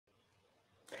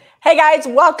Hey guys,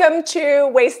 welcome to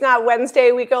Waste Not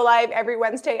Wednesday. We go live every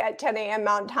Wednesday at 10 a.m.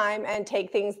 Mountain Time and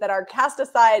take things that are cast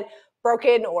aside,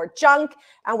 broken, or junk,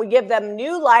 and we give them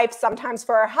new life, sometimes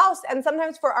for our house and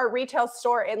sometimes for our retail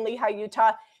store in Lehi,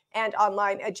 Utah, and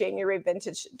online at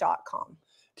jamierayvintage.com.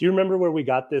 Do you remember where we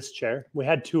got this chair? We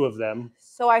had two of them.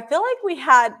 So I feel like we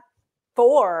had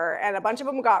four and a bunch of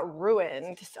them got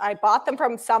ruined. I bought them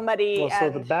from somebody. Well,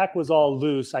 so the back was all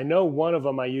loose. I know one of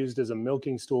them I used as a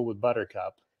milking stool with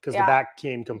Buttercup because the back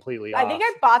came completely off. I think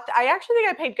I actually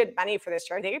think I paid good money for this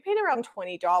chair. I think I paid around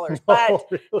 $20, but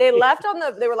really? they were left on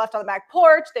the back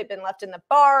porch. They've been left in the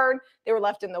barn. They were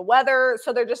left in the weather.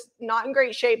 So they're just not in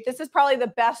great shape. This is probably the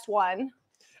best one.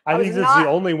 I think this is the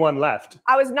only one left.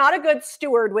 I was not a good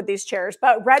steward with these chairs,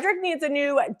 but Redrick needs a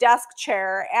new desk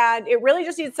chair and it really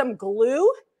just needs some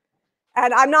glue.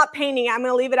 And I'm not painting. I'm going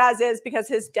to leave it as is because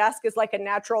his desk is like a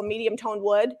natural medium toned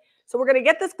wood. So we're going to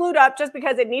get this glued up just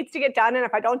because it needs to get done. And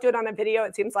if I don't do it on a video,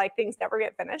 it seems like things never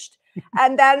get finished.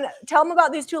 And then tell them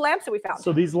about these two lamps that we found.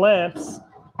 So these lamps,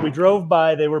 we drove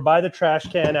by. They were by the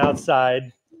trash can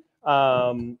outside.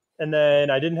 And then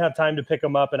I didn't have time to pick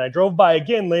them up. And I drove by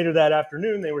again later that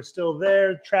afternoon. They were still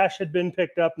there. Trash had been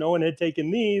picked up. No one had taken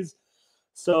these.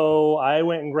 So I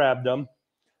went and grabbed them.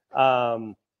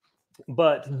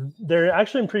 But they're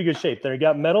actually in pretty good shape. They've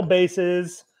got metal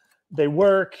bases. They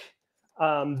work.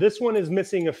 This one is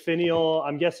missing a finial.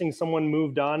 I'm guessing someone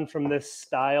moved on from this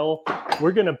style.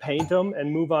 We're going to paint them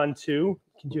and move on to.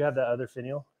 Can you have that other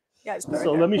finial? Yeah,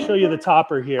 so let me show you the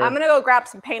topper here. I'm going to go grab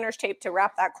some painter's tape to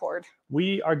wrap that cord.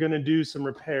 We are going to do some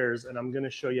repairs, and I'm going to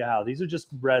show you how. These are just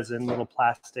resin, little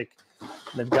plastic.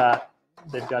 They've got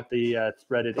the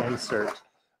threaded insert,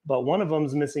 but one of them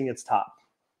is missing its top.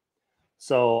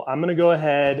 So I'm going to go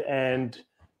ahead and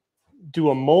do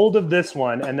a mold of this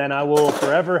one, and then I will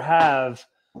forever have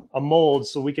a mold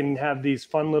so we can have these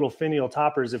fun little finial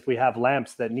toppers if we have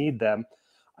lamps that need them.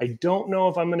 I don't know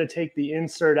if I'm going to take the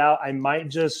insert out. I might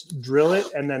just drill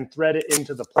it and then thread it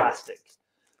into the plastic.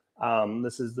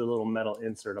 This is the little metal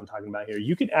insert I'm talking about here.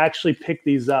 You can actually pick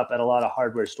these up at a lot of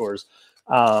hardware stores.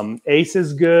 Ace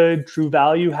is good. True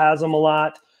Value has them a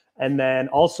lot. And then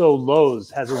also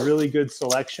Lowe's has a really good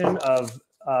selection of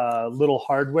little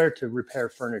hardware to repair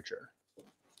furniture.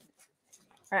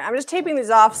 All right, I'm just taping these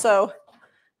off. So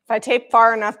if I tape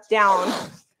far enough down,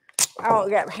 I won't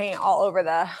get paint all over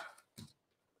the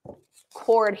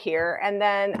cord here. And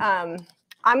then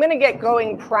I'm going to get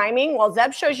going priming while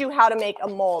Zeb shows you how to make a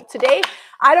mold. Today,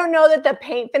 I don't know that the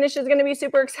paint finish is going to be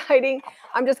super exciting.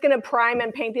 I'm just going to prime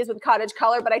and paint these with cottage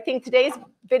color. But I think today's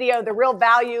video, the real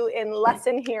value in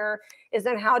lesson here is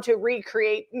on how to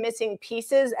recreate missing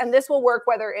pieces. And this will work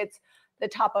whether it's the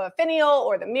top of a finial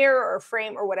or the mirror or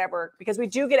frame or whatever, because we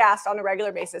do get asked on a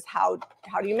regular basis, how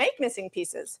do you make missing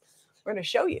pieces? We're going to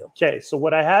show you. Okay, so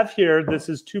what I have here, this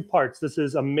is two parts. This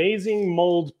is Amazing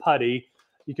Mold Putty.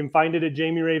 You can find it at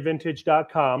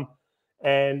jamierayvintage.com.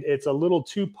 And it's a little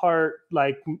two-part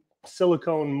like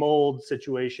silicone mold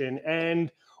situation.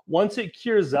 And once it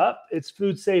cures up, it's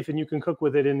food safe and you can cook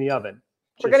with it in the oven.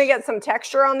 We're going to get some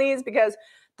texture on these because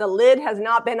the lid has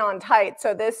not been on tight.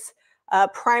 So this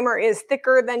primer is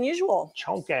thicker than usual.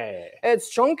 Chunky. It's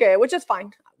chunky, which is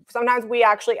fine. Sometimes we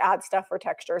actually add stuff for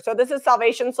texture. So this is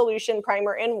Salvation Solution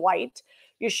Primer in white.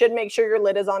 You should make sure your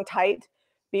lid is on tight.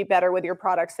 Be better with your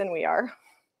products than we are.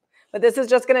 But this is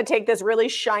just going to take this really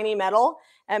shiny metal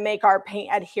and make our paint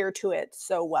adhere to it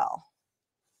so well.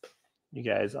 You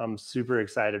guys, I'm super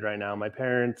excited right now. My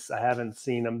parents, I haven't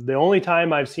seen them. The only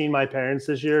time I've seen my parents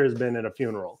this year has been at a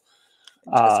funeral.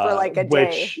 Just for like a day.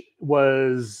 Which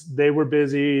was, they were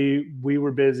busy, we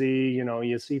were busy, you know,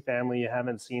 you see family you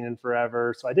haven't seen in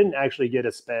forever. So I didn't actually get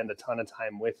to spend a ton of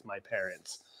time with my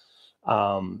parents.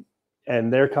 And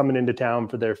they're coming into town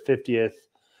for their 50th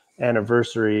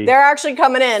anniversary. They're actually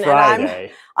coming in Friday.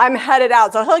 And I'm headed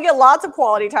out. So he'll get lots of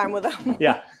quality time with them.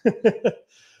 Yeah. They're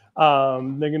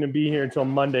going to be here until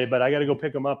Monday, but I got to go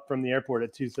pick them up from the airport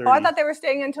at 2:30. Oh, I thought they were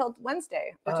staying until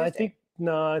Wednesday. I think,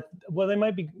 no, well, they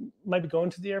might be going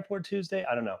to the airport Tuesday.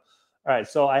 I don't know. All right.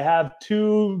 So I have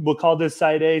two, we'll call this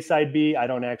side A, side B. I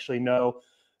don't actually know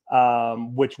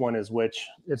which one is which.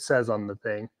 It says on the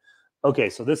thing. Okay.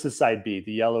 So this is side B.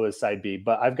 The yellow is side B,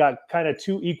 but I've got kind of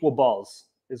two equal balls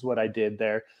is what I did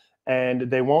there. And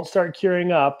they won't start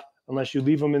curing up unless you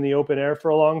leave them in the open air for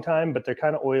a long time, but they're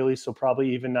kind of oily. So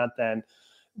probably even not then,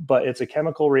 but it's a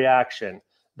chemical reaction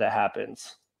that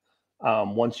happens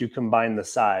once you combine the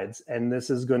sides. And this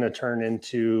is going to turn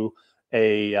into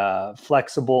a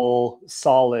flexible,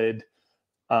 solid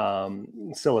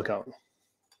silicone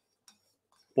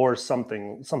or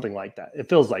something like that. It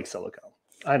feels like silicone.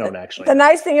 I don't actually. The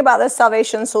nice thing about the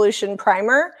Salvation Solution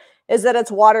Primer is that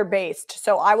it's water-based.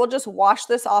 So I will just wash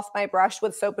this off my brush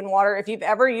with soap and water. If you've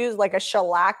ever used like a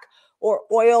shellac or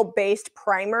oil-based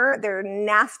primer, they're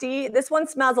nasty. This one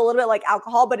smells a little bit like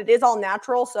alcohol, but it is all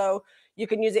natural, so you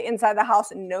can use it inside the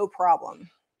house and no problem.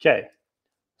 Okay,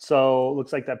 so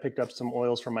looks like that picked up some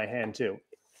oils from my hand too.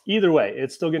 Either way,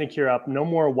 it's still going to cure up. No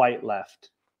more white left.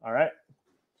 All right.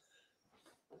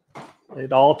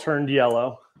 It all turned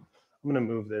yellow. I'm going to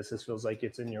move this. This feels like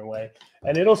it's in your way.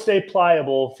 And it'll stay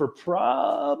pliable for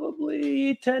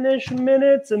probably 10-ish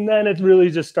minutes, and then it really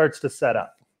just starts to set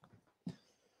up.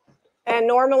 And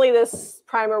normally this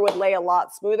primer would lay a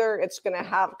lot smoother. It's going to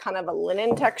have kind of a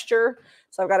linen texture.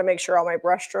 So I've got to make sure all my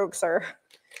brush strokes are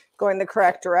going the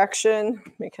correct direction,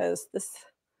 because this,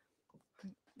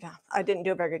 yeah, I didn't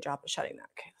do a very good job of shutting that.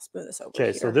 Okay, let's move this over.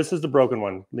 Okay, so this is the broken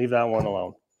one. Leave that one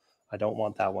alone. I don't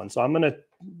want that one. So I'm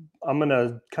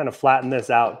gonna kind of flatten this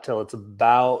out till it's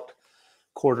about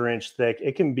 1/4 inch thick.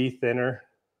 It can be thinner.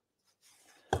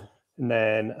 And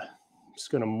then I'm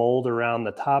just gonna mold around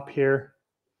the top here.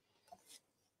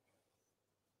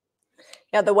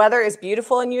 Yeah, the weather is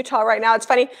beautiful in Utah right now. It's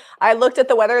funny. I looked at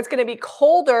the weather. It's going to be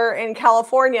colder in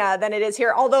California than it is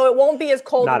here, although it won't be as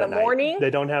cold in the morning. They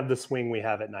don't have the swing we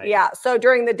have at night. Yeah. So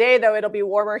during the day, though, it'll be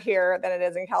warmer here than it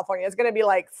is in California. It's going to be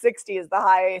like 60 is the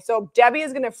high. So Debbie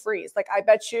is going to freeze. Like, I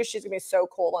bet you she's going to be so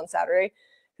cold on Saturday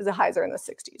because the highs are in the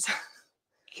 60s.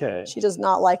 Okay. She does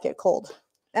not like it cold.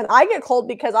 And I get cold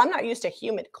because I'm not used to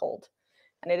humid cold.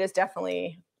 And it is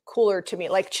definitely cooler to me.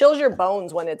 Like, chills your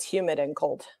bones when it's humid and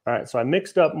cold. All right, so I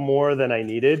mixed up more than I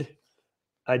needed.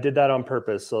 I did that on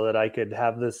purpose so that I could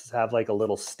have this have like a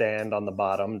little stand on the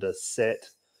bottom to sit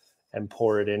and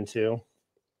pour it into,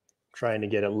 trying to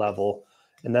get it level.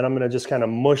 And then I'm going to just kind of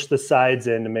mush the sides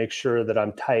in to make sure that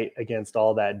I'm tight against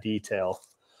all that detail,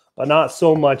 but not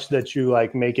so much that you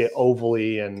like make it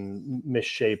ovally and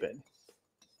misshapen.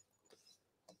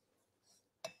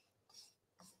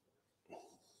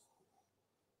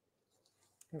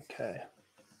 Okay.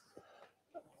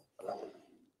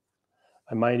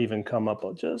 I might even come up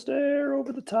just a hair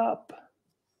over the top.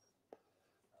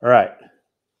 All right.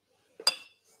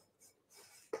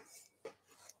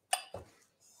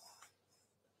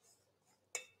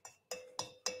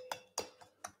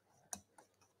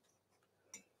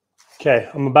 Okay,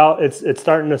 it's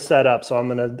starting to set up, so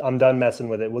I'm done messing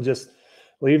with it. We'll just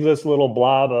leave this little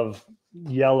blob of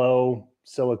yellow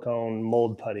silicone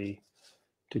mold putty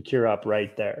to cure up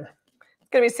right there. It's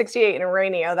going to be 68 and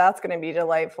rainy. Oh, that's going to be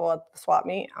delightful at the swap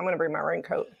meet. I'm going to bring my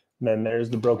raincoat. And then there's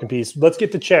the broken piece. Let's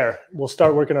get the chair. We'll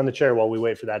start working on the chair while we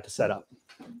wait for that to set up.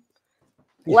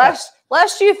 Lest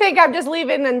you think I'm just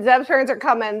leaving and Zeb's parents are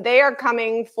coming. They are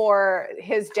coming for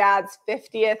his dad's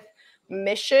 50th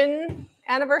mission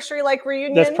anniversary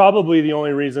reunion. That's probably the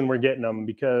only reason we're getting them,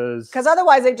 because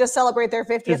otherwise they just celebrate their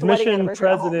 50th his wedding mission anniversary.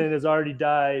 president has already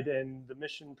died, and the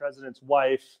mission president's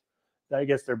wife, I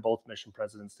guess they're both mission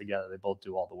presidents together. They both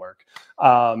do all the work.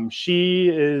 She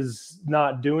is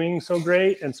not doing so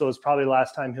great, and so it's probably the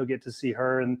last time he'll get to see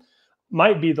her, and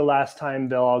might be the last time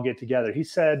they'll all get together. He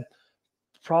said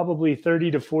probably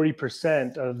 30 to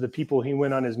 40% of the people he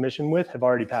went on his mission with have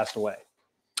already passed away.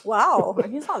 Wow,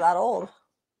 he's not that old.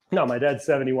 No, my dad's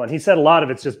 71. He said a lot of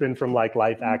it's just been from like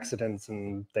life accidents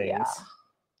and things.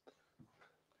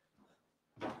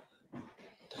 Yeah.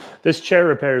 This chair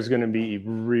repair is going to be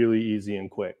really easy and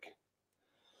quick.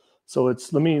 So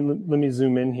let me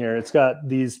zoom in here. It's got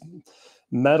these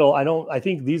metal. I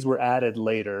think these were added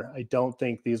later. I don't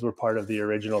think these were part of the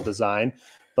original design,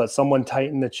 but someone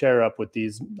tightened the chair up with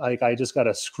these. Like, I just got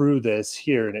to screw this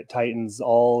here and it tightens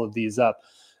all of these up.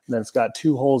 And then it's got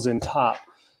 2 holes in top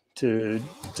to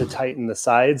tighten the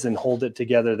sides and hold it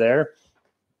together there.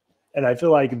 And I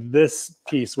feel like this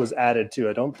piece was added too.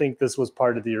 I don't think this was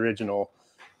part of the original.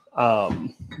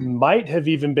 Might have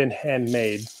even been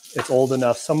handmade. It's old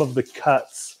enough. Some of the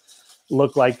cuts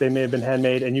look like they may have been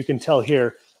handmade, and you can tell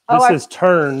here this is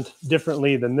turned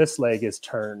differently than this leg is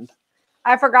turned.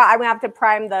 I forgot. I'm gonna have to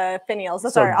prime the finials.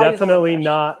 That's so right. Definitely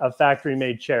not a factory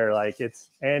made chair. Like, it's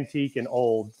antique and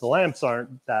old. The lamps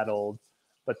aren't that old,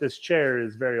 but this chair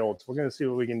is very old. So we're gonna see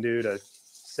what we can do to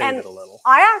save it a little.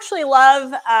 I actually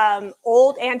love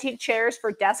old antique chairs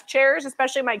for desk chairs,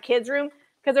 especially in my kids' room,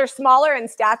 because they're smaller in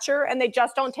stature and they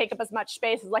just don't take up as much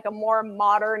space as like a more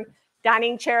modern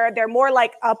dining chair. They're more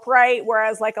like upright,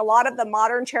 whereas like a lot of the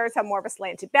modern chairs have more of a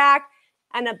slanted back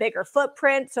and a bigger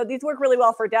footprint. So these work really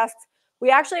well for desks. We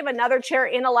actually have another chair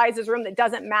in Eliza's room that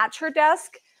doesn't match her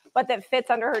desk, but that fits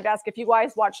under her desk. If you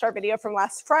guys watched our video from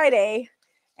last Friday,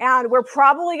 and we're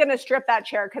probably going to strip that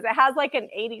chair because it has like an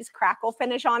 80s crackle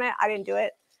finish on it. I didn't do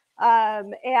it.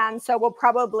 And so we'll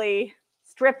probably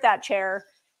strip that chair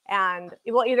And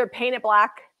we'll either paint it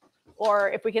black, or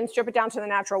if we can strip it down to the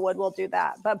natural wood, we'll do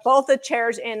that. But both the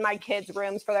chairs in my kids'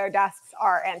 rooms for their desks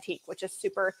are antique, which is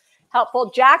super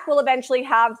helpful. Jack will eventually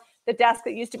have the desk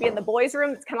that used to be in the boys'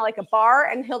 room. It's kind of like a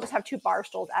bar, and he'll just have 2 bar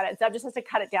stools at it. Zeb just has to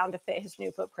cut it down to fit his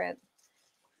new footprint.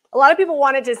 A lot of people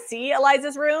wanted to see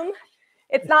Eliza's room.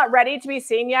 It's not ready to be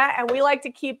seen yet, and we like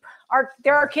to keep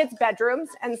there are kids' bedrooms,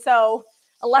 and so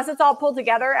unless it's all pulled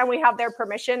together and we have their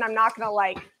permission, I'm not gonna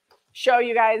like show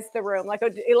you guys the room. Like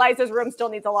Eliza's room still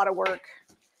needs a lot of work,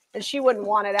 and she wouldn't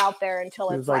want it out there until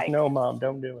it's like, no, Mom,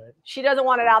 don't do it. She doesn't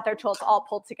want it out there till it's all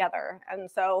pulled together, and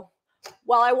so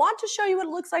while I want to show you what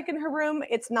it looks like in her room,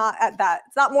 it's not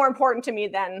more important to me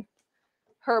than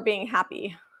her being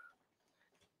happy.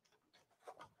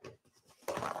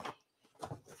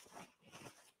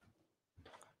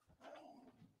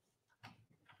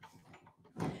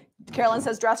 Carolyn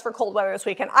says dress for cold weather this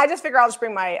weekend. I just figure I'll just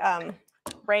bring my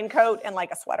raincoat and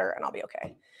like a sweater and I'll be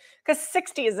okay. Because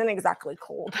 60 isn't exactly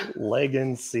cold.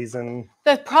 Leggings season.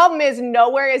 The problem is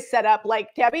nowhere is set up.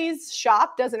 Like Debbie's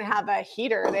shop doesn't have a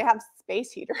heater. They have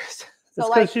space heaters. So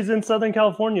it's because she's in Southern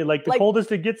California. Like the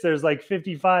coldest it gets there is like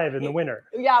 55 in the winter.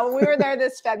 Yeah, when we were there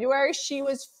this February, she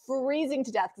was freezing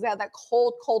to death because they had that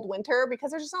cold, cold winter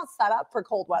because they're just not set up for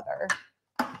cold weather.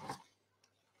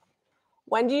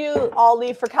 When do you all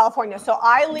leave for California? So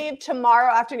I leave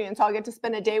tomorrow afternoon. So I'll get to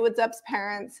spend a day with Zeb's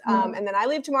parents. And then I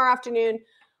leave tomorrow afternoon.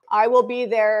 I will be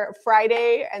there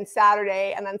Friday and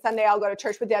Saturday. And then Sunday I'll go to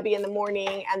church with Debbie in the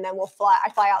morning. And then I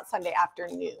fly out Sunday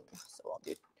afternoon. So we'll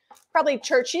do probably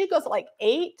church. She goes at like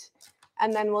 8.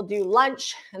 And then we'll do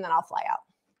lunch. And then I'll fly out.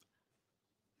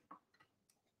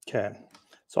 Okay.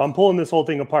 So I'm pulling this whole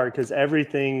thing apart because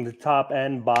everything, the top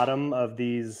and bottom of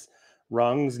these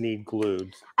rungs need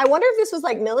glued. I wonder if this was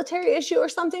like military issue or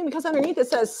something because underneath it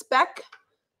says spec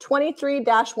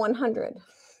 23-100.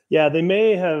 Yeah, they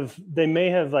may have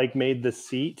like made the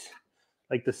seat,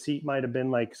 like the seat might have been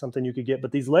like something you could get,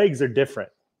 but these legs are different.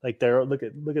 Like look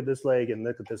at this leg and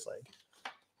look at this leg.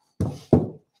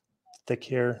 Thick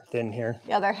here, thin here.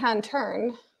 Yeah, they're hand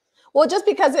turned. Well, just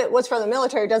because it was for the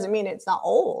military doesn't mean it's not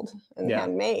old and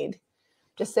handmade.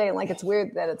 Just saying, like it's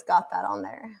weird that it's got that on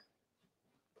there.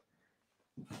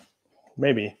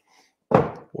 Maybe,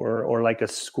 or like a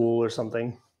school or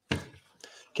something.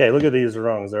 Okay, look at these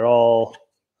rungs. They're all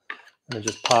gonna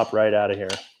just pop right out of here.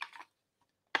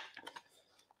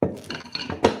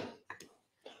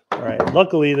 All right,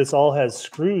 luckily this all has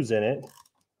screws in it.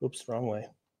 Oops, wrong way.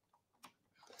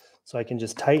 So I can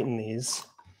just tighten these.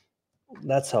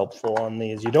 That's helpful on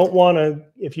these. You don't want to,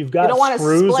 if you've got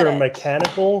screws or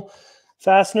mechanical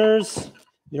fasteners,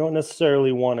 you don't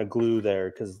necessarily want to glue there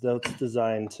because that's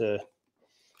designed to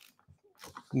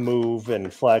move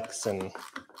and flex. And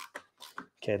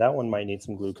okay, that one might need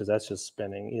some glue because that's just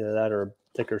spinning. Either that or a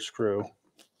thicker screw.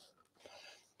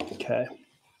 Okay.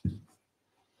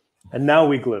 And now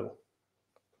we glue.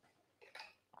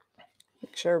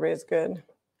 Make sure everybody's good.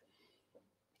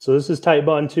 So this is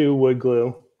Titebond 2 wood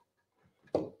glue.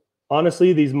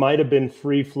 Honestly, these might have been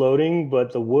free floating,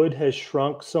 but the wood has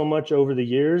shrunk so much over the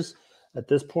years. At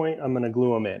this point, I'm going to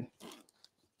glue them in.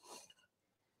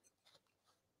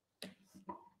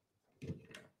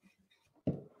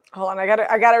 Hold on, I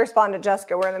gotta respond to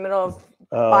Jessica. We're in the middle of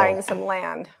buying some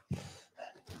land.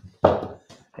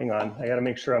 Hang on, I gotta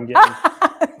make sure I'm getting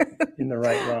in the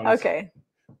right rungs. Okay.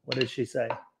 What did she say?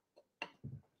 There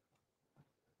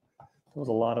was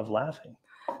a lot of laughing.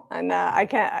 And I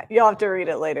can't. You'll have to read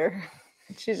it later.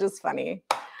 She's just funny.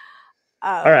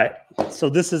 All right, so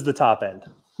this is the top end.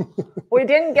 We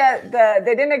didn't get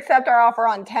they didn't accept our offer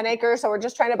on 10 acres, so we're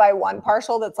just trying to buy one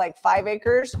parcel that's like 5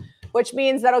 acres, which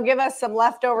means that'll give us some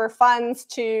leftover funds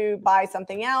to buy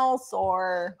something else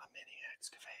or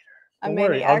a mini excavator. Don't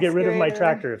worry, I'll get rid of my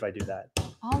tractor if I do that.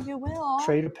 Oh, you will.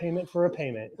 Trade a payment for a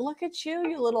payment. Look at you,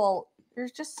 you're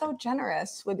just so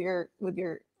generous with your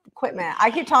equipment. I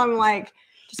keep telling them like,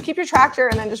 just keep your tractor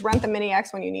and then just rent the Mini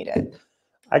X when you need it.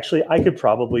 Actually, I could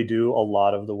probably do a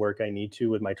lot of the work I need to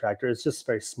with my tractor. It's just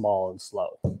very small and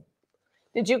slow.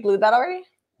 Did you glue that already?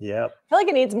 Yep. I feel like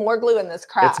it needs more glue in this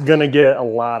crap. It's going to get a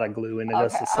lot of glue in it.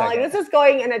 Just a second. Like this is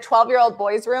going in a 12-year-old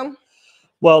boy's room.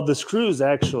 Well, the screws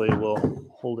actually will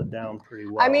hold it down pretty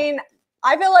well. I mean,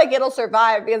 I feel like it'll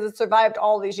survive because it survived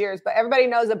all these years, but everybody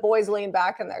knows that boys lean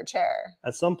back in their chair.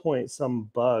 At some point, some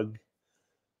bug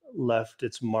left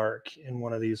its mark in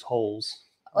one of these holes.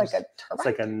 Like a termite? It's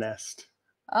like a nest.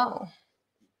 Oh.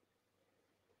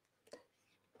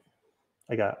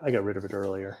 I got rid of it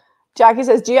earlier. Jackie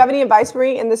says, do you have any advice for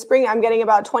me? In the spring, I'm getting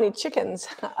about 20 chickens.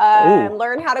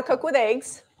 Learn how to cook with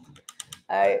eggs.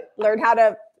 Learn how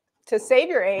to to save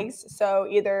your eggs. So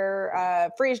either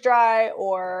freeze dry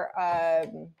or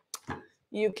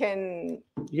you can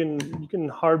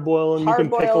hard boil them. You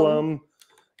can pickle them.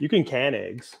 You can can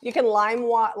eggs. You can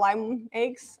lime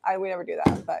eggs. We never do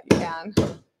that, but you can.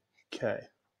 Okay.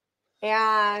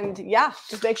 And yeah,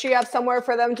 just make sure you have somewhere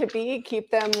for them to be. Keep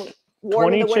them warm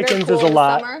 20 in the winter, chickens cool is a in the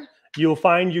lot. summer. You'll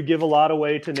find you give a lot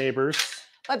away to neighbors.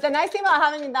 But the nice thing about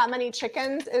having that many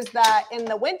chickens is that in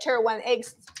the winter, when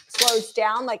eggs slows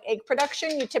down, like egg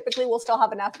production, you typically will still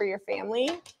have enough for your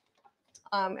family.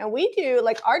 And we do,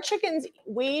 like our chickens,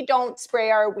 we don't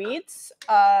spray our weeds.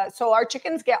 So our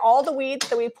chickens get all the weeds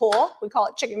that we pull. We call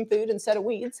it chicken food instead of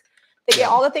weeds. They get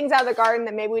all the things out of the garden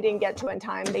that maybe we didn't get to in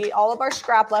time. They eat all of our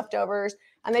scrap leftovers.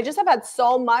 And they just have had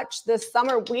so much this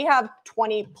summer. We have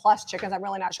 20 plus chickens. I'm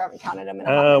really not sure. I haven't counted them in a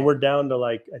minute. We're down to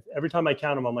like, every time I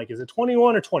count them, I'm like, is it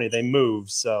 21 or 20? They move,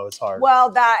 so it's hard.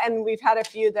 Well, that, and we've had a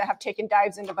few that have taken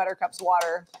dives into Buttercup's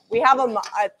water. We have them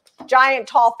a giant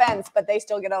tall fence, but they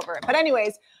still get over it. But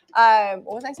anyways, what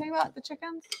was I saying about the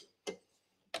chickens?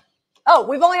 Oh,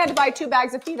 we've only had to buy 2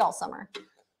 bags of feed all summer.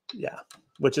 Yeah,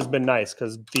 which has been nice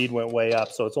because feed went way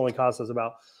up. So it's only cost us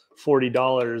about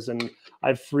 $40. And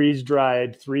I've freeze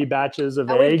dried 3 batches of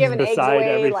eggs beside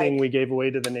everything we gave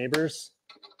away to the neighbors.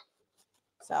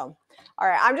 So, all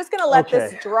right, I'm just going to let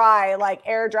this dry, like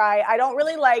air dry. I don't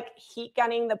really like heat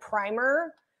gunning the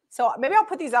primer. So maybe I'll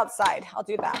put these outside. I'll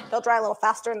do that. They'll dry a little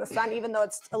faster in the sun, even though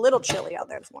it's a little chilly out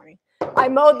there this morning. I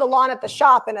mowed the lawn at the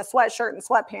shop in a sweatshirt and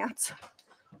sweatpants,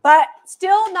 but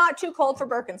still not too cold for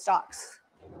Birkenstocks.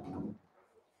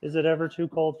 Is it ever too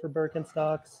cold for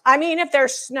Birkenstocks? I mean, if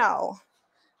there's snow.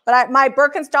 But my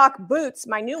Birkenstock boots,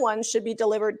 my new ones, should be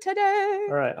delivered today.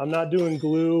 All right, I'm not doing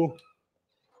glue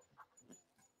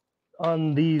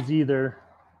on these either.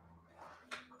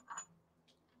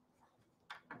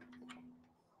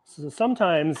 So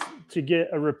sometimes to get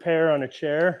a repair on a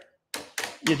chair,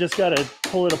 you just got to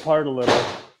pull it apart a little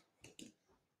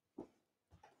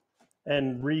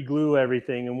and re-glue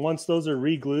everything. And once those are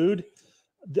re-glued,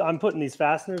 I'm putting these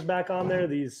fasteners back on there,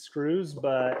 these screws,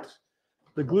 but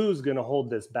the glue is going to hold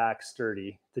this back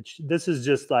sturdy. This is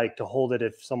just like to hold it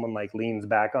if someone like leans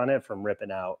back on it from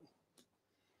ripping out.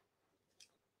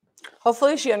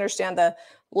 Hopefully she understands the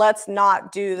let's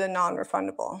not do the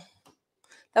non-refundable.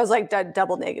 That was like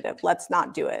double negative. Let's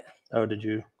not do it. Oh, did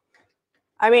you?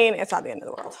 I mean, it's not the end of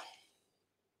the world.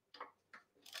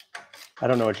 I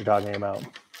don't know what you're talking about.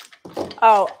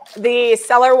 Oh, the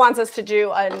seller wants us to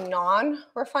do a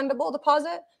non-refundable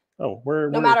deposit. Oh,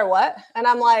 no matter what. And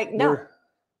I'm like, no,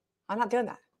 I'm not doing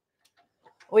that.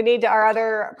 We need our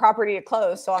other property to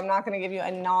close, so I'm not going to give you a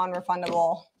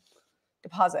non-refundable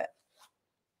deposit.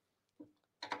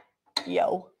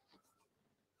 Yo.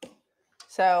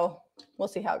 So we'll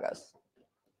see how it goes.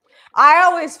 I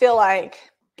always feel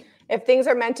like if things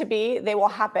are meant to be, they will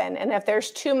happen. And if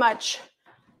there's too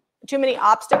many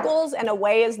obstacles and a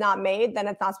way is not made, then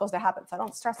it's not supposed to happen. So I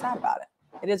don't stress out about it.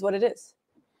 It is what it is.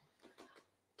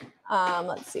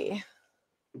 Let's see.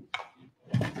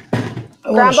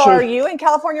 Grandpa, are you in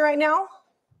California right now?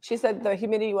 She said the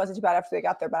humidity wasn't too bad after they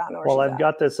got there, but I don't know where Well, she's I've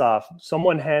got this off.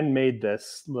 Someone handmade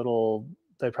this little,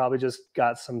 they probably just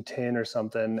got some tin or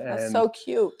something. That's so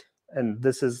cute. And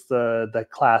this is the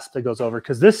clasp that goes over,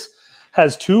 because this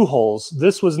has 2 holes.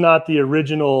 This was not the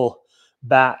original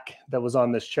back that was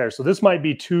on this chair. So this might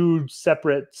be 2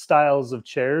 separate styles of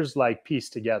chairs like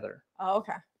pieced together. Oh,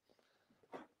 okay.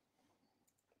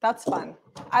 That's fun.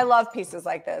 I love pieces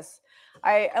like this.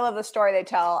 I love the story they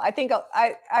tell. I think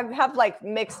I have like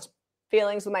mixed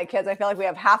feelings with my kids. I feel like we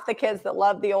have half the kids that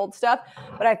love the old stuff,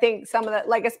 but I think some of the,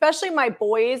 like, especially my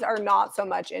boys are not so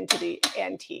much into the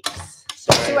antiques.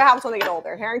 So see what happens when they get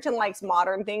older. Harrington likes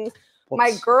modern things.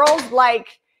 My girls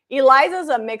like, Eliza's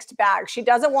a mixed bag. She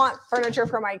doesn't want furniture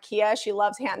from IKEA. She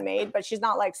loves handmade, but she's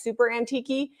not like super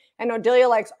antique-y. And Odelia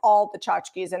likes all the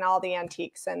tchotchkes and all the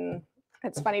antiques. And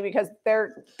it's funny because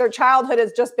their childhood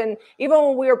has just been, even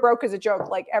when we were broke as a joke,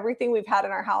 like everything we've had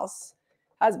in our house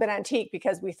has been antique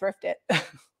because we thrift it.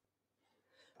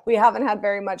 We haven't had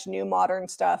very much new modern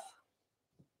stuff.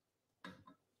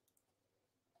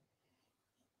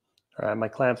 All right, my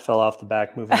clamp fell off the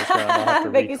back, moving this around. I'll have to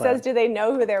Vicky reclamp. says, do they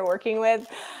know who they're working with?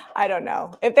 I don't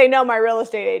know. If they know my real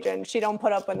estate agent, she don't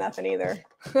put up with nothing either.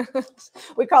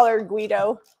 We call her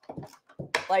Guido.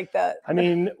 Like the. I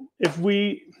mean,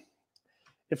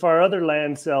 if our other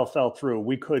land sale fell through,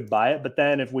 we could buy it. But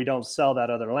then if we don't sell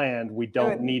that other land, we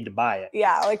don't need to buy it.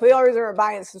 Yeah, like we always were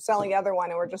buying, selling the other one,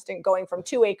 and we're just going from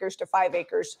 2 acres to 5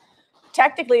 acres,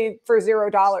 technically for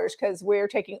 $0, because we're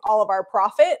taking all of our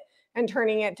profit and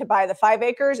turning it to buy the 5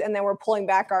 acres, and then we're pulling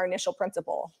back our initial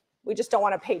principal. We just don't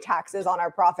want to pay taxes on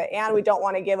our profit, and we don't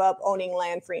want to give up owning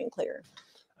land free and clear.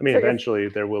 I mean, So eventually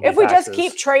there will be if we taxes. just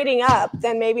keep trading up,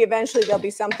 then maybe eventually there'll be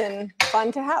something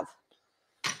fun to have.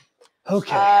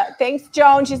 Okay. Thanks,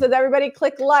 Joan. She says, everybody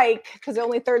click like, because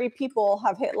only 30 people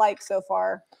have hit like so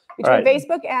far. Between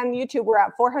Facebook and YouTube, we're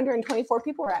at 424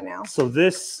 people right now. So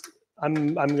this,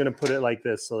 I'm going to put it like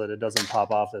this so that it doesn't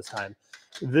pop off this time.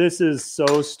 This is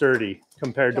so sturdy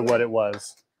compared to what it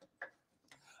was.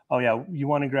 Oh yeah, you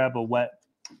want to grab a wet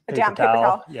damp paper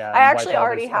towel. Yeah, I actually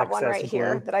already have one right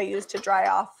here that I use to dry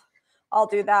off. I'll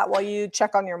do that while you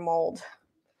check on your mold.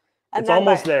 And it's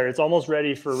almost there. It's almost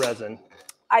ready for resin.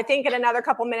 I think in another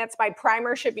couple minutes, my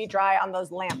primer should be dry on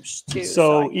those lamps too.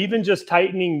 So even just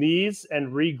tightening these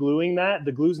and re-gluing that,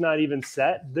 the glue's not even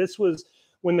set. This was,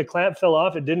 when the clamp fell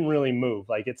off, it didn't really move.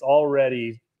 Like it's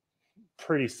already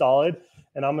pretty solid.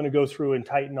 And I'm going to go through and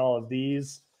tighten all of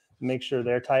these, make sure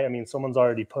they're tight. I mean, someone's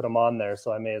already put them on there,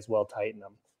 so I may as well tighten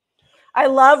them. I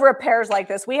love repairs like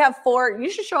this. We have 4. You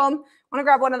should show them. Want to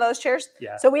grab one of those chairs?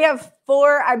 Yeah. So we have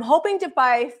 4. I'm hoping to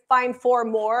find 4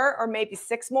 more or maybe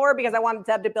 6 more because I want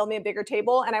Deb to build me a bigger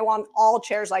table and I want all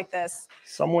chairs like this.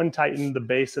 Someone tightened the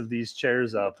base of these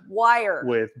chairs up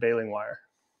with baling wire.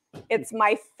 It's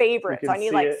my favorite. So I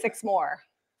need like 6 more.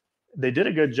 They did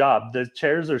a good job. The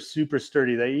chairs are super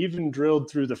sturdy. They even drilled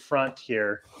through the front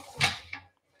here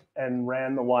and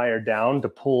ran the wire down to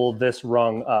pull this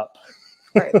rung up.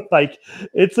 Right. Like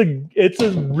it's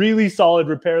a really solid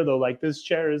repair though. Like this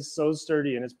chair is so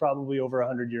sturdy and it's probably over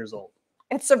 100 years old.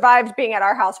 It survived being at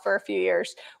our house for a few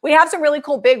years. We have some really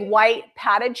cool big white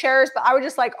padded chairs, but I would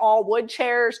just like all wood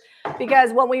chairs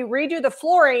because when we redo the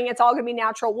flooring, it's all gonna be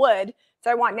natural wood. So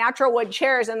I want natural wood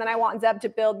chairs, and then I want Zeb to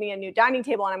build me a new dining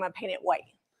table, and I'm gonna paint it white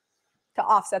to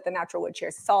offset the natural wood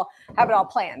chairs. So I'll have it all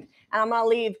planned. And I'm gonna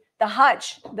leave the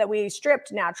hutch that we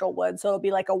stripped natural wood. So it'll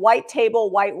be like a white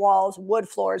table, white walls, wood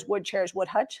floors, wood chairs, wood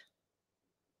hutch.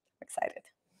 I'm excited.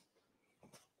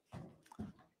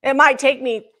 It might take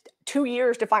me 2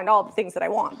 years to find all the things that I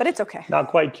want, but it's okay. Not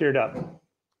quite cured up.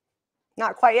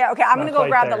 Not quite yet. Okay, I'm gonna go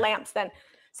grab the lamps then.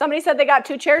 Somebody said they got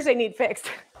 2 chairs they need fixed.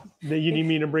 You need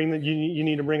me to bring them? You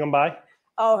need to bring them by?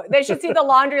 Oh, they should see the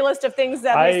laundry list of things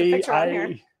that needs to picture on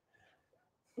here.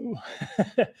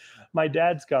 My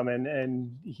dad's coming,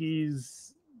 and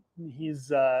he's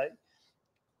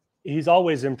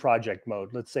always in project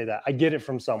mode. Let's say that. I get it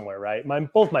from somewhere, right?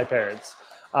 Both my parents.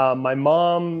 My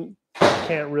mom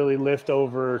can't really lift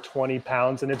over 20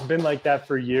 pounds, and it's been like that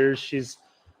for years.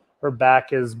 Her back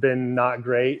has been not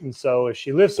great, and so if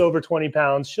she lifts over 20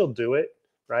 pounds, she'll do it,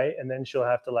 right? And then she'll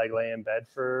have to like lay in bed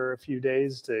for a few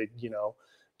days to,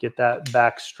 get that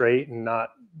back straight and not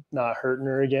hurting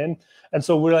her again. And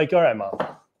so we're like, all right, Mom,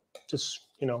 just,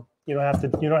 you don't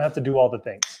have to do all the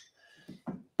things.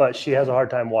 But she has a hard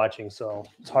time watching, so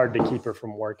it's hard to keep her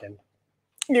from working.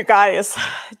 You guys,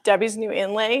 Debbie's new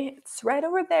inlay, it's right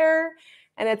over there,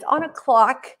 and it's on a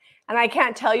clock. And I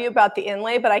can't tell you about the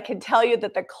inlay, but I can tell you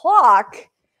that the clock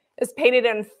is painted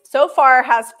and so far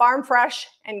has Farm Fresh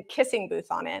and Kissing Booth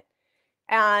on it.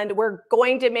 And we're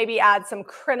going to maybe add some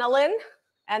crinoline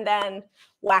and then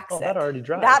wax it. That already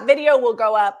dried. That video will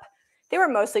go up. They were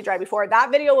mostly dry before.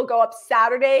 That video will go up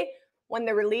Saturday when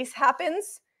the release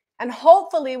happens. And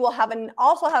hopefully we'll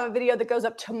also have a video that goes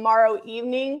up tomorrow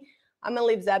evening. I'm going to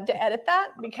leave Zeb to edit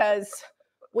that because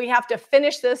we have to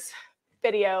finish this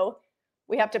video.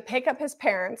 We have to pick up his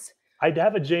parents. I'd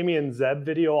have a Jamie and Zeb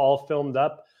video all filmed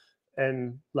up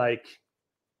and like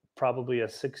probably a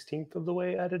 16th of the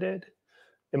way edited.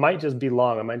 It might just be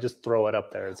long. I might just throw it up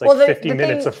there. It's like 50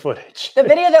 minutes of footage. The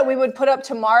video that we would put up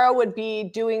tomorrow would be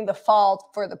doing the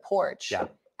fall for the porch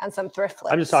and some thrift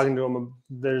flips. I'm just talking to him.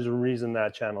 There's a reason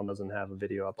that channel doesn't have a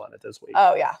video up on it this week.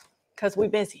 Oh, yeah, because we're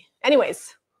busy.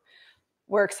 Anyways,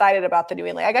 we're excited about the new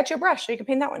inlay. I got you a brush so you can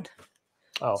paint that one.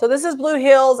 Oh. So this is Blue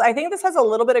Hills. I think this has a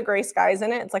little bit of gray skies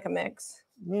in it. It's like a mix.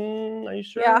 Are you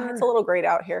sure? Yeah, it's a little grayed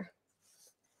out here.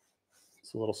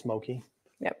 It's a little smoky.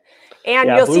 Yep. And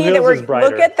you'll see that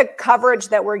look at the coverage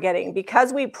that we're getting.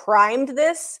 Because we primed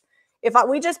this, if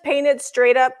we just painted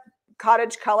straight up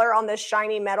cottage color on this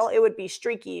shiny metal, it would be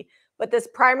streaky. But this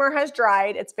primer has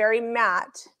dried. It's very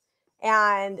matte.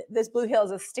 And this Blue Hills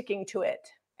is sticking to it.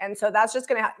 And so that's just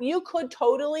going to happen. You could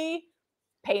totally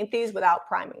paint these without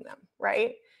priming them,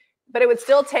 right? But it would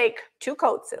still take 2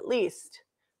 coats at least,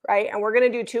 right? And we're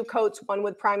going to do 2 coats, one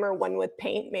with primer, one with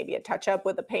paint, maybe a touch up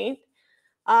with the paint.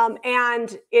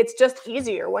 And it's just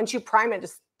easier. Once you prime it,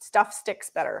 just stuff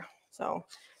sticks better. So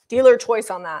dealer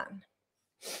choice on that.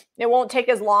 It won't take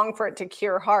as long for it to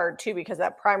cure hard too, because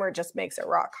that primer just makes it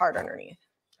rock hard underneath.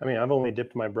 I mean, I've only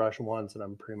dipped my brush once and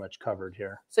I'm pretty much covered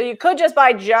here. So you could just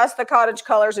buy just the cottage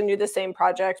colors and do the same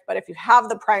project. But if you have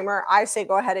the primer, I say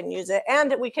go ahead and use it.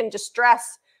 And we can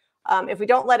distress. If we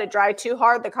don't let it dry too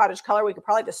hard, the cottage color, we could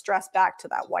probably distress back to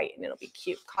that white and it'll be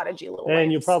cute, cottagey little And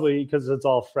lamps. you probably, because it's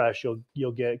all fresh,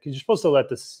 you'll get, because you're supposed to let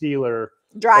the sealer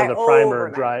dry or the primer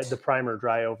overnight.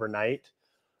 dry overnight.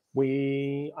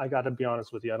 I got to be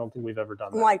honest with you, I don't think we've ever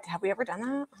done that. I'm like, have we ever done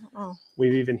that? I don't know.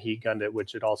 We've even heat gunned it,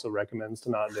 which it also recommends to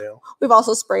not do. We've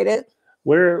also sprayed it.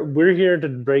 We're here to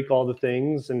break all the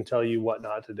things and tell you what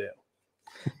not to do.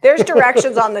 There's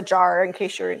directions on the jar in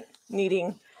case you're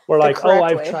needing. We're like, oh,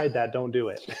 I've way. tried that. Don't do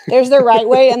it. There's the right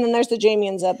way, and then there's the Jamie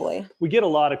and Zeb way. We get a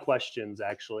lot of questions,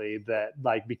 actually, that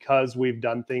like because we've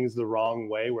done things the wrong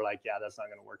way, we're like, yeah, that's not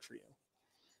going to work for you.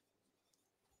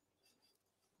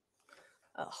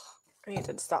 Oh, I need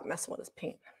to stop messing with this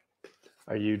paint.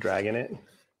 Are you dragging it?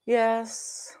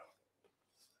 Yes.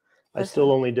 I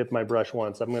still only dip my brush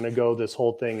once. I'm going to go this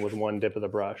whole thing with one dip of the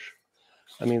brush.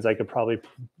 That means I could probably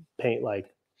paint like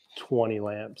 20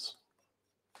 lamps,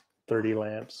 30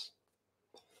 lamps.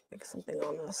 Make something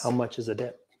on this. How much is a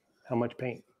dip? How much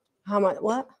paint? How much?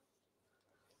 What?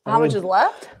 How much is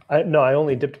left? No, I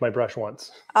only dipped my brush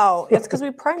once. Oh, it's because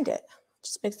we primed it.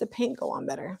 Just makes the paint go on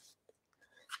better.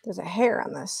 There's a hair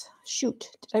on this. Shoot.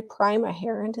 Did I prime a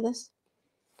hair into this?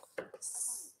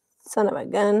 Son of a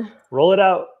gun. Roll it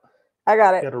out. I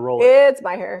got it. You gotta roll it. It's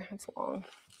my hair. It's long.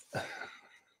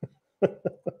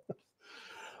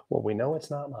 Well, we know it's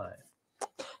not mine.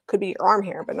 Could be your arm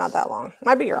hair, but not that long.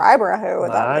 Might be your eyebrow hair. With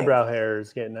My eyebrow hair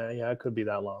is getting that. Yeah, it could be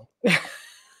that long.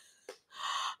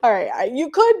 All right.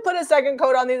 You could put a second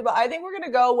coat on these, but I think we're going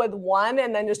to go with one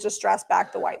and then just distress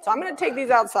back the white. So I'm going to take these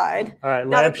outside. All right.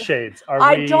 Lamp shades.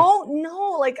 I don't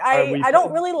know. Like I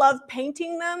don't really love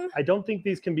painting them. I don't think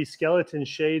these can be skeleton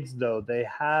shades, though. They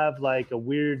have like a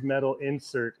weird metal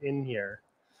insert in here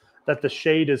that the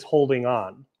shade is holding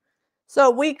on. So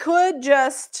we could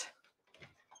just...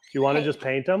 Do you want to just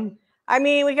paint them? I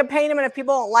mean, we could paint them, and if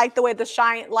people don't like the way the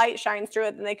light shines through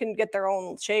it, then they can get their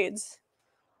own shades.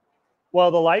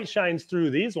 Well, the light shines through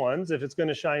these ones. If it's going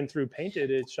to shine through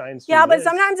painted, it shines through Yeah, but this.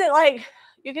 sometimes it like,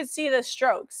 you can see the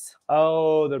strokes.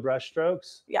 Oh, the brush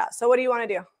strokes? Yeah, so what do you want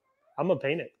to do? I'm going to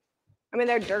paint it. I mean,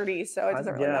 they're dirty, so it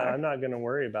doesn't really matter. I'm not going to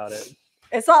worry about it.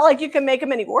 It's not like you can make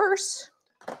them any worse.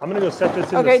 I'm going to go set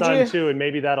this in the sun, too, and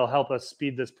maybe that'll help us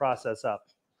speed this process up.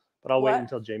 But I'll wait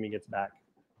until Jamie gets back.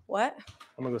 What?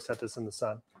 I'm going to go set this in the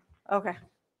sun. Okay.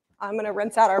 I'm going to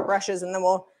rinse out our brushes, and then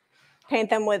we'll paint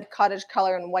them with cottage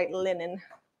color and white linen.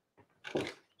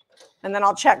 And then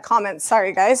I'll check comments.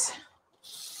 Sorry, guys.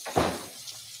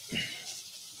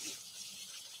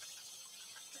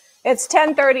 It's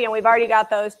 10:30 and we've already got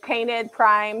those painted,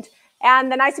 primed.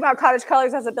 And the nice thing about cottage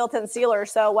colors has a built-in sealer.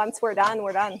 So once we're done,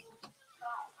 we're done.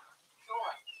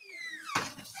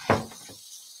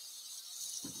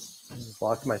 I just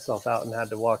locked myself out and had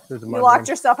to walk through the mud. You locked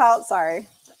yourself out? Sorry.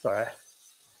 It's all right.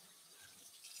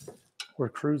 We're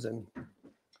cruising.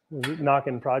 We're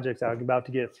knocking projects out. About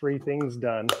to get 3 things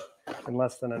done in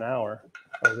less than an hour.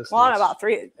 Oh, well, about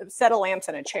 3 set of lamps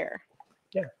and a chair.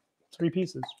 Yeah, 3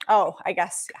 pieces. Oh, I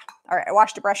guess. Yeah. All right. I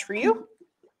washed a brush for you.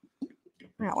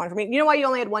 I got one for me. You know why you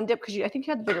only had one dip? Because I think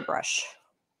you had the bigger brush.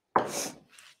 It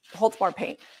holds more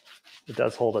paint. It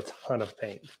does hold a ton of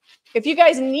paint. If you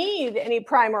guys need any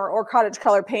primer or cottage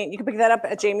color paint, you can pick that up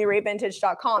at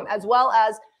jamierayvintage.com, as well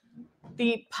as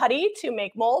the putty to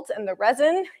make molds and the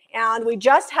resin. And we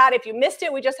just had, if you missed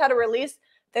it, we just had to release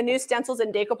the new stencils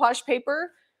in decoupage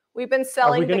paper. We've been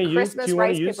selling the Christmas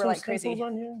rice paper like crazy.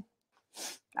 On here?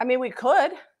 I mean, we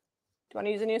could. Do you want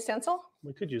to use a new stencil?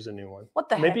 We could use a new one. What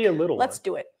the heck? Maybe a little one. Let's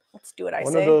do it. Let's do it, I say.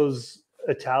 One of those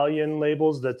Italian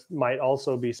labels that might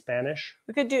also be Spanish.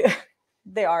 We could do,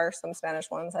 there are some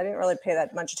Spanish ones. I didn't really pay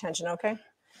that much attention, okay?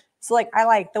 So like, I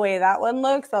like the way that one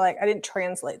looks. I didn't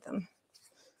translate them.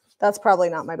 That's probably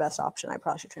not my best option. I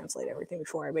probably should translate everything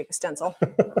before I make a stencil.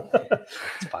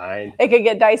 It's fine. It could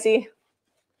get dicey.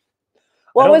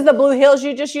 What was the Blue Hills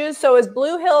you just used? So is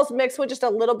Blue Hills mixed with just a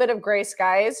little bit of Gray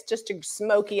Skies just to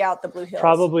smoky out the Blue Hills?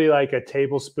 Probably like a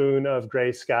tablespoon of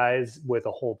Gray Skies with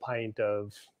a whole pint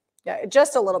of... Yeah,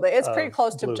 just a little bit. It's pretty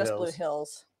close to just Hills. Blue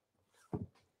Hills.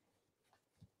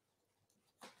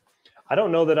 I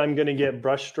don't know that I'm going to get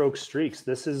brush stroke streaks.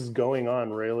 This is going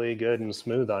on really good and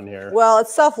smooth on here. Well,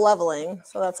 it's self-leveling,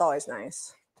 so that's always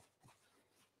nice.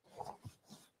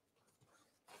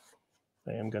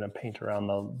 I am going to paint around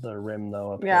the rim,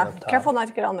 though. Yeah, careful not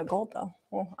to get on the gold, though.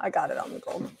 Well, I got it on the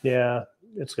gold. Yeah,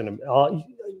 it's going to...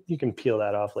 You can peel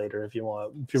that off later if you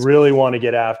want. If you really want to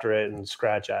get after it and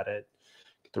scratch at it,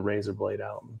 get the razor blade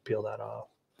out and peel that off.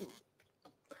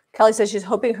 Kelly says she's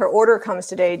hoping her order comes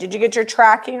today. Did you get your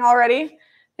tracking already?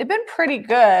 They've been pretty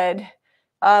good.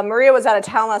 Maria was out of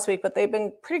town last week, but they've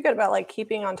been pretty good about like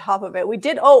keeping on top of it. We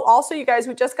did. Oh, also, you guys,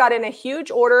 we just got in a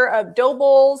huge order of dough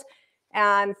bowls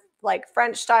and like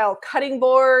French style cutting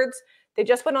boards. They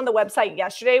just went on the website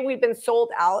yesterday. We've been sold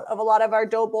out of a lot of our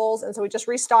dough bowls, and so we just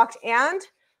restocked, and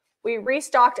we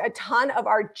restocked a ton of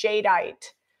our jadeite.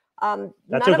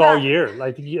 That took all year.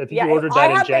 Like I think you ordered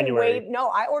that in January. No,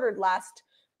 I ordered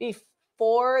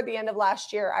before the end of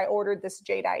last year. I ordered this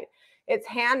jadeite. It's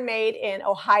handmade in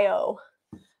Ohio.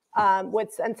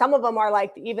 And some of them are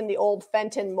like even the old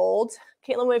Fenton molds.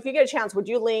 Caitlin, if you get a chance, would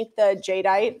you link the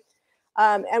jadeite?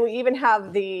 And we even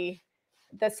have the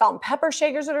salt and pepper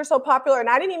shakers that are so popular. And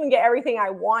I didn't even get everything I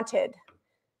wanted.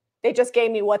 They just gave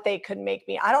me what they could make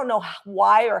me. I don't know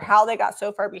why or how they got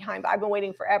so far behind, but I've been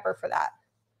waiting forever for that.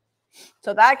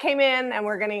 So that came in, and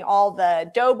we're getting all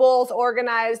the dough bowls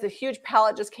organized. The huge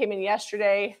pallet just came in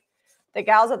yesterday. The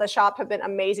gals at the shop have been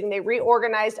amazing. They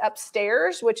reorganized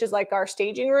upstairs, which is like our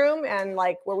staging room and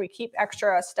like where we keep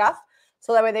extra stuff.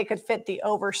 So that way they could fit the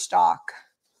overstock.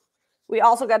 We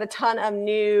also got a ton of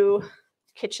new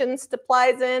kitchen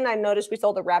supplies in. I noticed we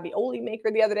sold a ravioli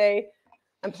maker the other day.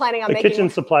 I'm planning on making kitchen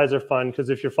supplies are fun because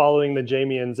if you're following the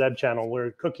Jamie and Zeb channel,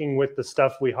 we're cooking with the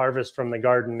stuff we harvest from the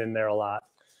garden in there a lot.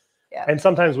 Yeah. And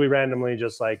sometimes we randomly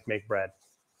just like make bread.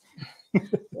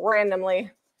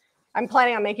 Randomly. I'm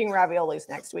planning on making raviolis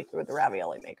next week with the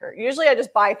ravioli maker. Usually I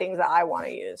just buy things that I want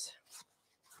to use.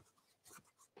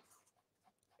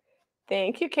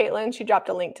 Thank you, Caitlin. She dropped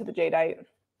a link to the jadeite.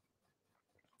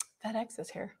 FedEx is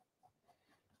here.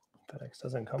 FedEx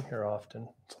doesn't come here often.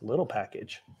 It's a little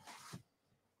package.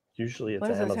 Usually it's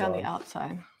Amazon. What does it say on the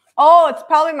outside? Oh, it's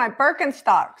probably my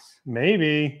Birkenstocks.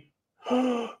 Maybe.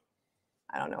 I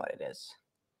don't know what it is.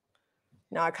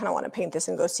 Now I kind of want to paint this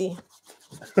and go see.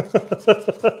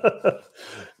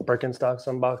 Birkenstocks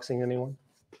unboxing, anyone?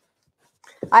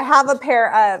 I have a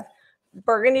pair of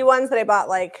burgundy ones that I bought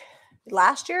like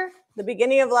last year. The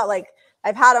beginning of like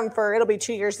I've had them for, it'll be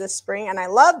 2 years this spring, and I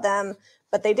love them,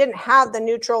 but they didn't have the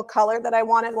neutral color that I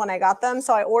wanted when I got them,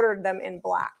 so I ordered them in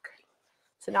black.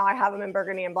 So now I have them in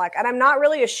burgundy and black. And I'm not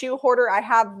really a shoe hoarder. I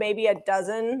have maybe a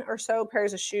dozen or so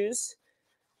pairs of shoes.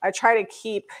 I try to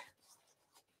keep.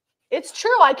 It's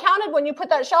true. I counted when you put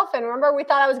that shelf in. Remember, we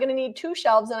thought I was going to need 2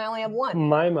 shelves, and I only have 1. In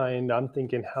my mind, I'm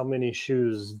thinking how many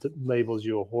shoes labels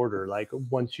you a hoarder? Like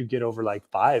once you get over like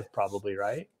 5, probably,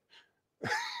 right?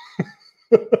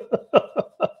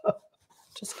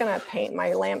 Just going to paint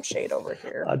my lampshade over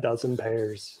here. A dozen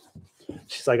pairs.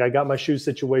 She's like, I got my shoe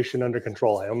situation under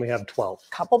control. I only have 12.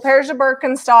 Couple pairs of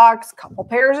Birkenstocks, couple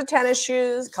pairs of tennis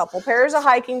shoes, couple pairs of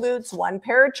hiking boots, 1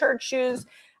 pair of church shoes,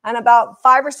 and about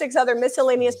 5 or 6 other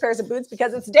miscellaneous pairs of boots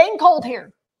because it's dang cold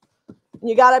here.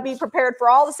 You got to be prepared for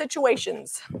all the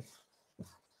situations.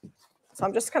 So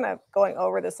I'm just kind of going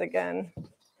over this again.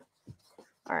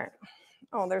 All right.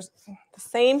 Oh, there's the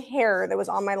same hair that was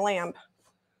on my lamp.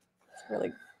 It's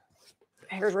really,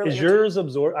 hair's really. Is yours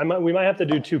absorbed? We might have to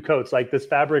do 2 coats. Like this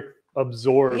fabric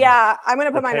absorbs. Yeah, I'm going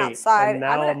to put mine outside. And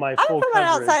now I'm going to put mine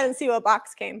outside and see what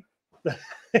box came.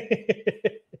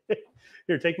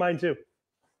 Here, take mine too.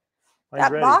 Mine's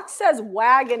that ready. Box says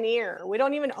Wagoneer. We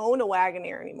don't even own a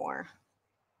Wagoneer anymore.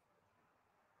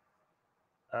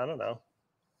 I don't know.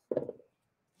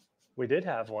 We did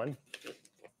have one.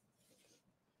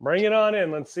 Bring it on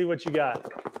in. Let's see what you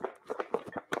got.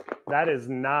 That is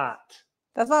not.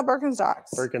 That's not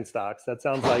Birkenstocks. Birkenstocks. That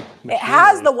sounds like machinery. It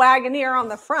has the Wagoneer on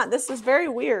the front. This is very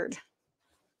weird.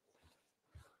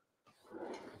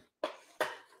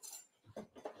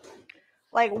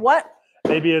 Like what?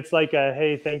 Maybe it's like a,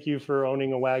 hey, thank you for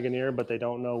owning a Wagoneer, but they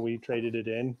don't know we traded it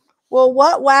in. Well,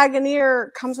 what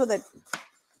Wagoneer comes with it?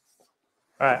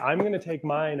 All right, I'm going to take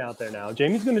mine out there now.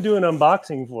 Jamie's going to do an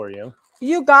unboxing for you.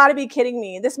 You got to be kidding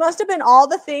me. This must have been all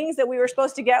the things that we were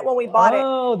supposed to get when we bought it.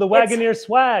 Oh, the Wagoneer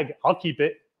swag. I'll keep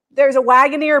it. There's a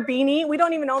Wagoneer beanie. We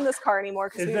don't even own this car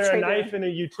anymore. Is there a knife and a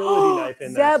utility knife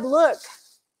in there? Zeb, look.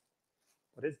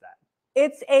 What is that?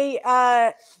 It's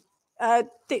a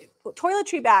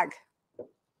toiletry bag. It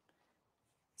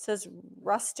says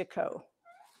Rustico.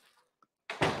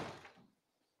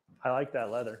 I like that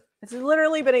leather. It's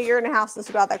literally been 1.5 years since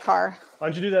we got that car. Why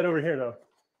don't you do that over here, though?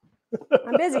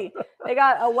 I'm busy. They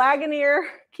got a Wagoneer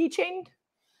keychain.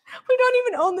 We don't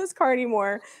even own this car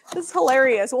anymore. This is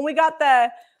hilarious. When we got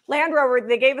the Land Rover,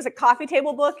 they gave us a coffee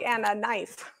table book and a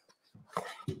knife.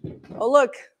 Oh,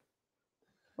 look.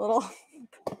 Little.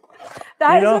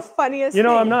 That is the funniest thing.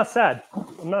 I'm not sad.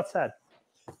 I'm not sad.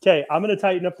 Okay, I'm going to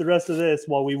tighten up the rest of this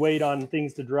while we wait on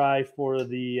things to dry for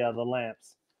the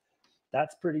lamps.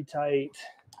 That's pretty tight.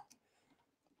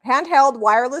 Handheld,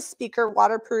 wireless speaker,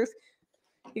 waterproof.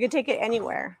 You could take it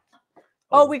anywhere.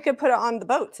 Oh, we could put it on the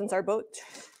boat since our boat.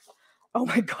 Oh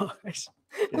my gosh.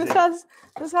 This has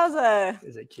a.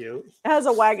 Is it cute? It has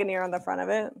a Wagoneer on the front of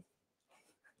it.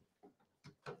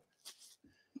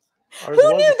 Who knew?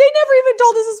 They never even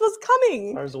told us this was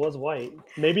coming. Ours was white.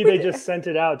 Maybe they just sent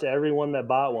it out to everyone that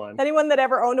bought one. Anyone that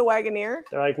ever owned a Wagoneer?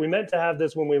 They're like, we meant to have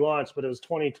this when we launched, but it was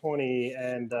 2020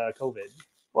 and COVID.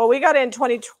 Well, we got it in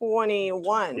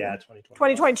 2021. Yeah,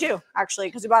 2022, actually,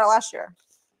 because we bought it last year.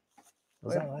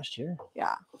 Was that last year?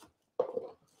 Yeah.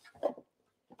 All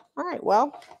right.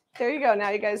 Well, there you go.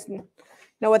 Now you guys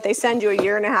know what they send you a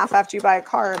year and a half after you buy a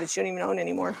car that you don't even own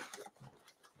anymore.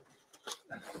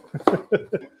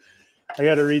 I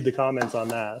got to read the comments on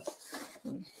that.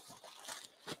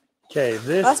 Okay,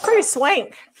 this. That's pretty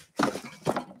swank.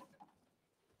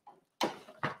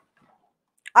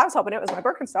 I was hoping it was my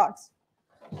Birkenstocks.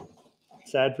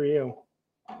 Sad for you.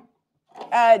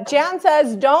 Jan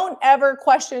says, don't ever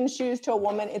question shoes to a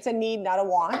woman. It's a need, not a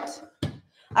want.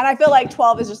 And I feel like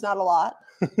 12 is just not a lot.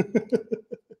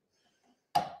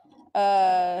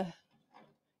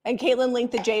 And Caitlin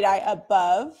linked the Jedi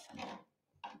above.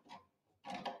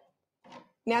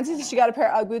 Nancy says she got a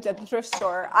pair of Ugg boots at the thrift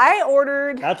store. I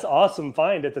ordered. That's awesome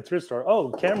find at the thrift store. Oh,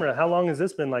 camera, how long has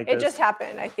this been like this? It just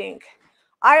happened, I think.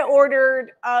 I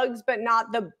ordered Uggs, but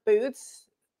not the boots.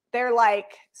 They're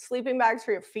like sleeping bags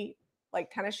for your feet,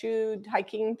 like tennis shoe,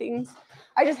 hiking things.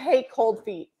 I just hate cold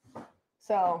feet.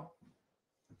 So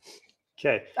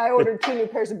okay. I ordered 2 new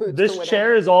pairs of boots. This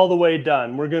chair is all the way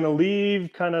done. We're going to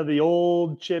leave kind of the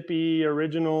old chippy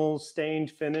original stained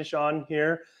finish on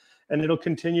here. And it'll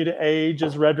continue to age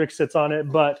as Redrick sits on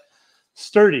it, but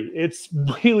sturdy. It's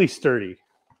really sturdy.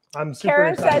 I'm super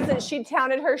Karen excited. says that she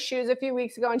counted her shoes a few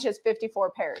weeks ago and she has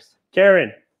 54 pairs.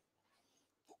 Karen.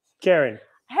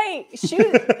 Hey,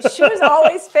 shoes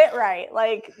always fit right.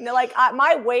 Like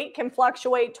my weight can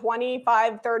fluctuate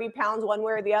 25, 30 pounds one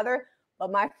way or the other,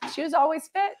 but my shoes always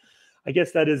fit. I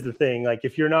guess that is the thing. Like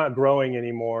if you're not growing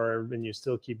anymore and you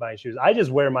still keep buying shoes, I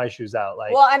just wear my shoes out.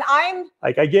 Like, well, and I'm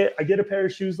like I get a pair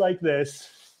of shoes like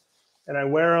this and I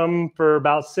wear them for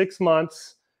about 6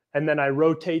 months and then I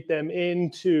rotate them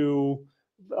into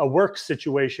a work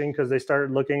situation because they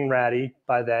start looking ratty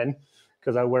by then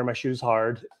because I wear my shoes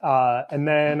hard. And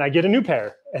then I get a new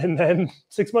pair and then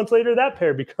 6 months later, that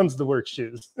pair becomes the work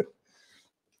shoes.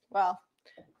 Well,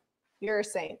 you're a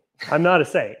saint. I'm not a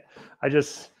saint.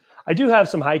 I do have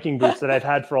some hiking boots that I've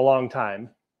had for a long time.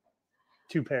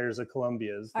 2 pairs of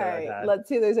Columbias that I've had. Let's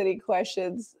see if there's any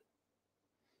questions.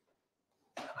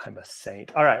 I'm a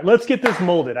saint. All right, let's get this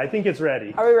molded. I think it's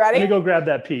ready. Are we ready? Let me go grab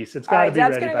that piece. It's got to be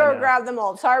ready. Deb's going to go grab the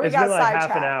mold. Sorry, we got sidetracked.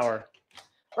 It's been like sidetracked. half an hour.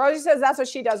 Rosie says that's what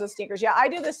she does with sneakers. Yeah, I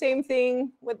do the same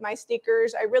thing with my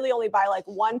sneakers. I really only buy like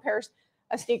 1 pair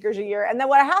of sneakers a year. And then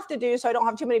what I have to do so I don't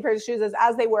have too many pairs of shoes is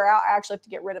as they wear out, I actually have to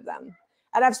get rid of them.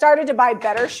 And I've started to buy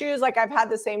better shoes. Like I've had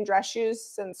the same dress shoes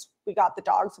since we got the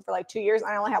dogs for like 2 years.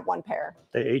 And I only have 1 pair.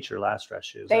 They ate your last dress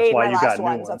shoes. They ate my last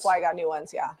ones. That's why I got new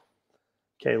ones. Yeah.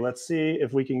 Okay, let's see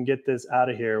if we can get this out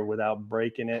of here without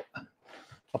breaking it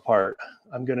apart.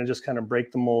 I'm going to just kind of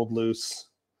break the mold loose.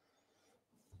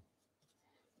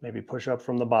 Maybe push up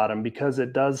from the bottom because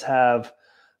it does have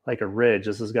like a ridge.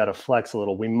 This has got to flex a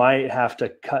little. We might have to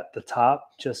cut the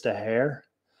top just a hair.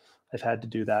 I've had to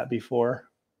do that before.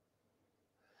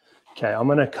 Okay, I'm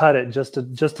gonna cut it just a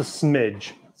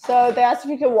smidge. So they asked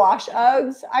if you could wash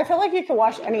Uggs. I feel like you can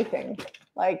wash anything.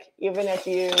 Like even if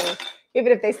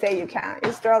they say you can't, you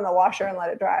just throw it in the washer and let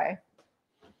it dry.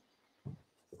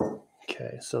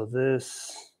 Okay, so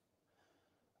this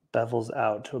bevels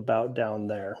out to about down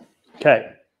there.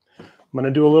 Okay, I'm gonna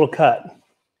do a little cut. A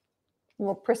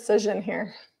little precision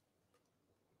here.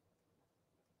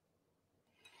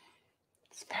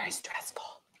 It's very stressful.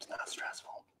 It's not stressful.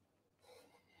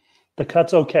 The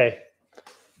cut's okay.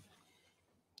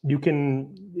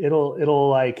 It'll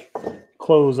like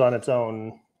close on its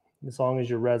own as long as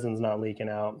your resin's not leaking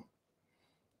out.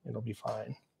 It'll be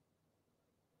fine.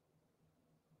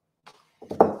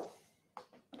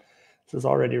 This is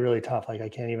already really tough. Like I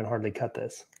can't even hardly cut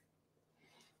this.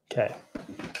 Okay.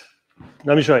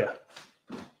 Let me show you.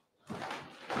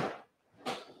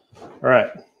 All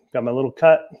right. Got my little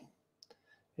cut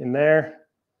in there.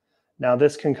 Now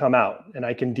this can come out and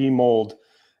I can demold,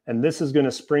 and this is going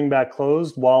to spring back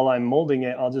closed. While I'm molding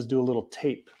it, I'll just do a little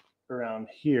tape around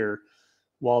here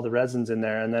while the resin's in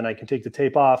there, and then I can take the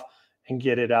tape off and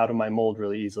get it out of my mold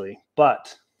really easily.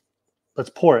 But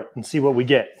let's pour it and see what we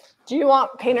get. Do you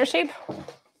want painter shape?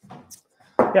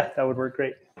 Yeah, that would work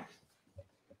great.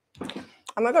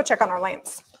 I'm gonna go check on our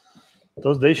lamps.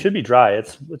 They should be dry.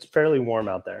 It's fairly warm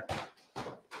out there.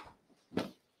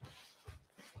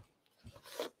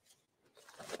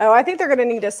 Oh, I think they're going to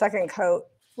need a second coat.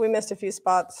 We missed a few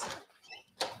spots.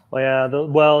 Well, yeah,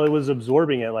 well, it was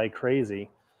absorbing it like crazy.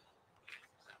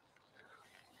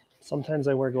 Sometimes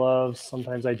I wear gloves,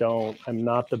 sometimes I don't. I'm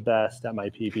not the best at my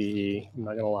PPE. I'm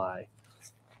not going to lie.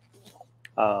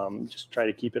 Just try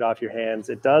to keep it off your hands.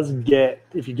 It does get,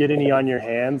 if you get any on your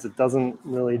hands, it doesn't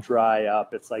really dry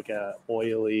up. It's like a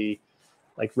oily,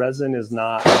 like resin is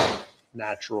not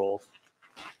natural.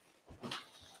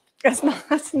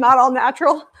 It's not all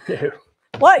natural. No.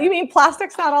 What? You mean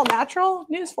plastic's not all natural?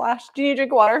 Newsflash. Do you need to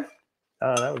drink water?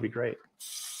 That would be great.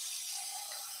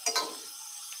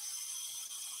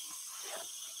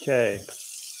 Okay.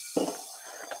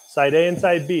 Side A and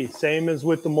side B, same as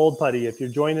with the mold putty. If you're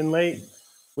joining late,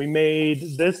 we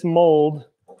made this mold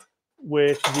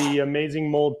with the amazing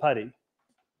mold putty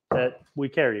that we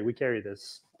carry. We carry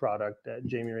this product at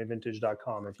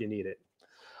jamierayvintage.com if you need it.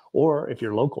 Or if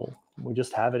you're local, we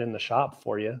just have it in the shop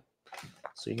for you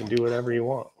so you can do whatever you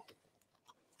want.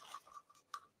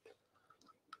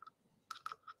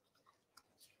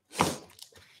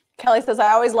 Kelly says,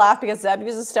 I always laugh because Zeb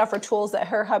uses stuff or tools that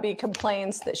her hubby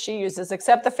complains that she uses,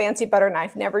 except the fancy butter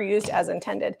knife, never used as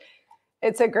intended.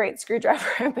 It's a great screwdriver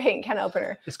and paint can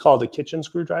opener. It's called a kitchen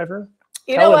screwdriver.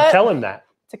 You know what? Tell him that.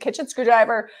 It's a kitchen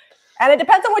screwdriver. And it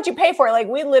depends on what you pay for it. Like,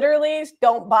 we literally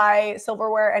don't buy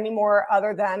silverware anymore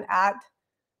other than at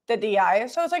the DI.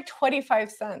 So it's like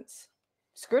 25 cents.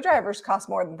 Screwdrivers cost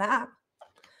more than that.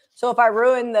 So if I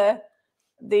ruin the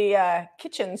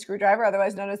kitchen screwdriver,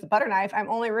 otherwise known as the butter knife, I'm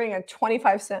only ruining a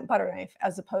 25-cent butter knife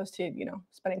as opposed to, you know,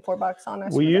 spending $4 on a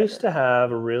We used to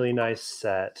have a really nice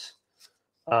set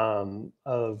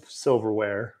of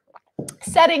silverware.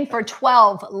 Setting for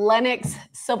 12 Lennox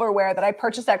silverware that I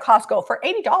purchased at Costco for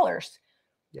 $80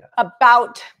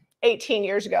 about 18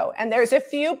 years ago. And there's a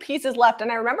few pieces left.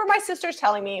 And I remember my sisters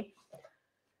telling me,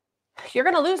 you're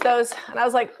going to lose those. And I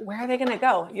was like, where are they going to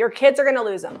go? Your kids are going to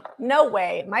lose them. No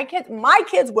way. My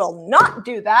kids will not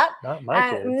do that. Not my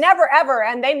kids. Never, ever.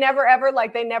 And they never, ever,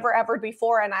 like they never, ever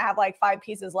before. And I have like 5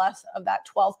 pieces less of that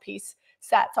 12-piece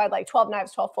set. So I had like 12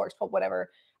 knives, 12 forks, 12 whatever.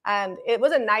 And it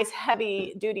was a nice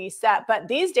heavy duty set. But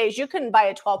these days you couldn't buy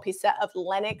a 12-piece set of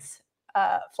Lennox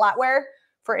flatware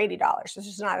for $80. This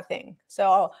is not a thing.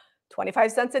 So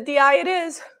 25 cents at DI it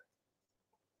is.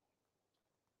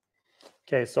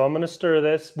 Okay, so I'm going to stir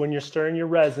this. When you're stirring your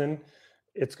resin,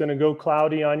 it's going to go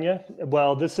cloudy on you.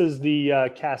 Well, this is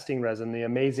the casting resin, the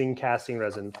amazing casting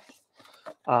resin.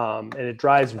 And it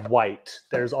dries white.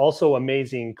 There's also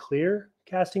amazing clear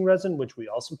casting resin, which we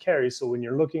also carry. So when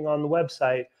you're looking on the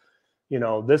website, you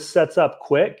know, this sets up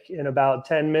quick in about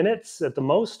 10 minutes at the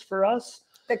most for us.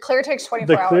 The clear takes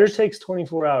 24 hours. The clear takes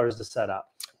 24 hours to set up.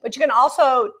 But you can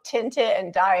also tint it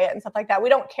and dye it and stuff like that. We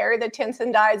don't carry the tints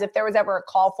and dyes. If there was ever a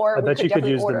call for it, I bet you could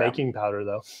use the making powder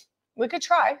though. We could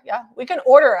try. Yeah, we can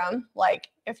order them. Like,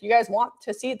 if you guys want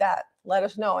to see that, let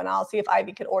us know. And I'll see if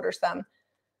Ivy could order some.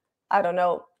 I don't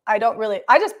know. I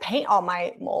just paint all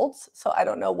my molds. So I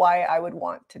don't know why I would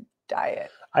want to dye it.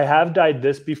 I have dyed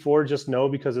this before, just know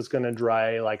because it's going to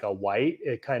dry like a white.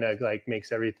 It kind of like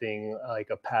makes everything like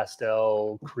a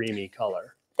pastel creamy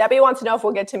color. Debbie wants to know if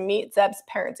we'll get to meet Zeb's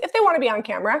parents. If they want to be on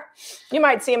camera, you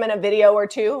might see them in a video or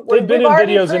two. They've been in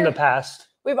videos in the past.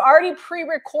 We've already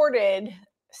pre-recorded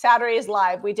Saturday's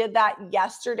live. We did that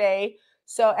yesterday.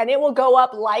 So, and it will go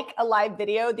up like a live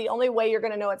video. The only way you're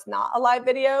going to know it's not a live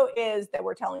video is that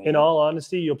we're telling you. In all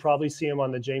honesty, you'll probably see them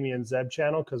on the Jamie and Zeb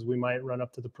channel because we might run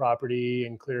up to the property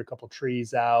and clear a couple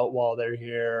trees out while they're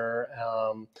here.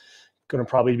 Going to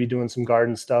probably be doing some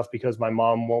garden stuff because my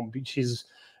mom won't be.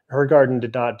 Her garden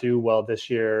did not do well this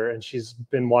year, and she's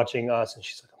been watching us, and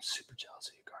she's like, I'm super jealous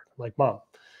of your garden. I'm like, Mom,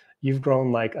 you've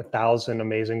grown like 1,000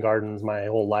 amazing gardens my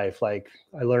whole life. Like,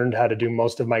 I learned how to do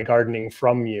most of my gardening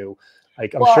from you.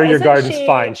 Like, I'm sure your garden's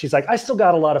fine. She's like, I still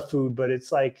got a lot of food, but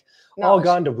it's like all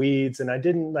gone to weeds, and I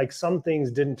didn't, like, some things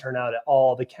didn't turn out at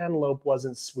all. The cantaloupe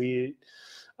wasn't sweet.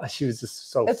 She was just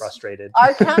so frustrated.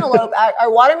 Our cantaloupe, our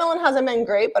watermelon hasn't been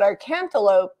great, but our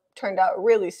cantaloupe turned out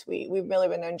really sweet. We've really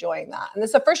been enjoying that. And this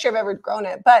is the first year I've ever grown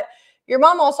it. But your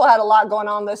mom also had a lot going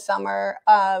on this summer.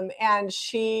 And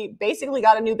she basically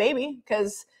got a new baby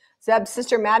because Zeb's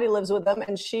sister Maddie lives with them.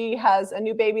 And she has a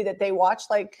new baby that they watch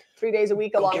like 3 days a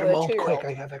week along with a 2-year-old. Quick,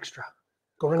 I have extra.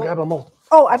 Go and grab a mold.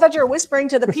 Oh, I thought you were whispering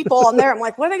to the people on there. I'm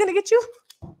like, when are they going to get you?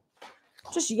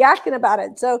 Just yakking about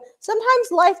it. So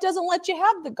sometimes life doesn't let you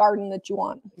have the garden that you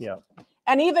want. Yeah.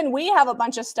 And even we have a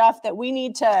bunch of stuff that we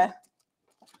need to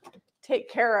take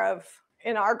care of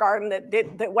in our garden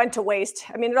that went to waste.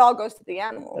 I mean, it all goes to the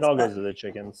animals. It all goes to the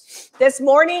chickens. This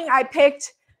morning, I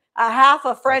picked a half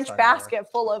a French basket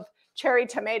full of cherry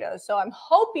tomatoes. So I'm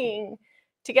hoping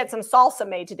to get some salsa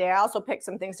made today. I also picked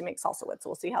some things to make salsa with, so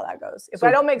we'll see how that goes. If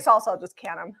I don't make salsa, I'll just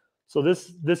can them. So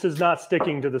this is not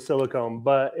sticking to the silicone,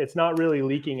 but it's not really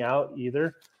leaking out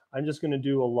either. I'm just going to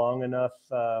do a long enough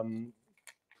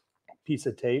piece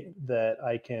of tape that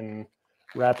I can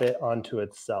wrap it onto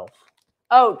itself.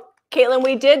 Oh, Caitlin,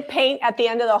 we did paint at the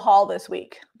end of the haul this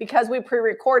week because we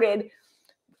pre-recorded.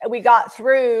 We got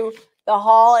through the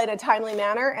haul in a timely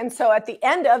manner. And so at the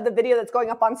end of the video that's going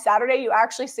up on Saturday, you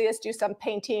actually see us do some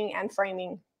painting and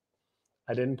framing.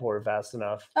 I didn't pour it fast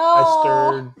enough.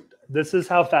 Oh. I stirred. This is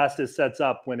how fast it sets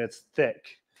up when it's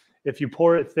thick. If you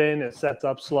pour it thin, it sets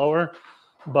up slower.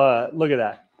 But look at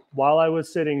that. While I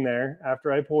was sitting there,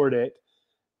 after I poured it,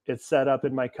 it set up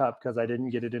in my cup because I didn't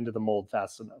get it into the mold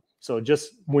fast enough. So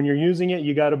just when you're using it,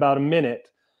 you got about a minute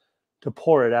to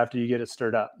pour it after you get it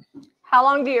stirred up. How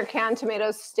long do your canned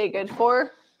tomatoes stay good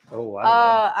for? Oh,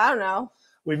 I don't know.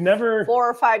 We've never 4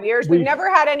 or 5 years. We've never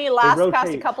had any last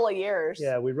past a couple of years.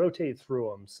 Yeah, we rotate through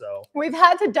them. So we've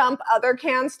had to dump other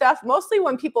canned stuff, mostly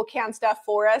when people can stuff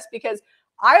for us, because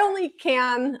I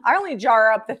only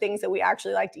jar up the things that we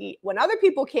actually like to eat. When other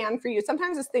people can for you,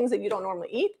 sometimes it's things that you don't normally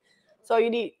eat. So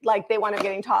you need, like, they wind up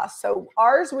getting tossed. So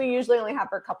ours, we usually only have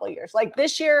for a couple of years. Like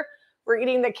this year, we're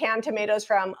eating the canned tomatoes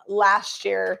from last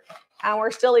year, and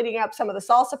we're still eating up some of the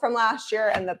salsa from last year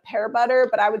and the pear butter.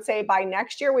 But I would say by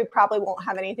next year, we probably won't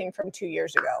have anything from 2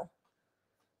 years ago.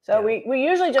 So we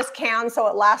usually just can so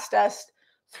it lasts us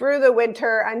through the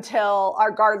winter until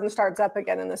our garden starts up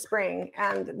again in the spring.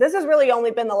 And this has really only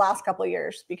been the last couple of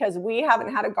years because we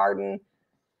haven't had a garden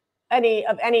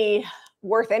any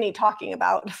worth any talking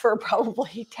about for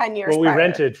probably 10 years. Well, we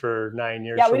rented for 9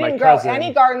 years. Yeah, we didn't grow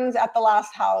any gardens at the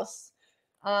last house.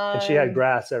 And she had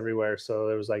grass everywhere, so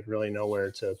there was like really nowhere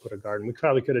to put a garden. We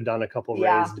probably could have done a couple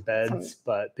raised beds,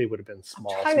 but they would have been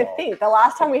small. I'm trying to think. The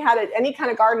last time we had any kind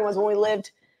of garden was when we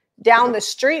lived down the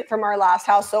street from our last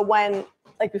house. So when,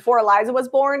 like, before Eliza was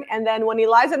born, and then when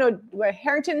Odelia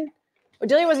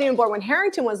wasn't even born. When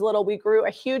Harrington was little, we grew a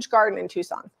huge garden in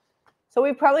Tucson. So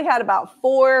we probably had about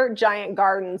 4 giant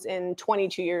gardens in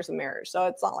 22 years of marriage. So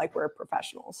it's not like we're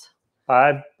professionals.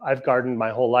 I've gardened my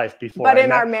whole life before. But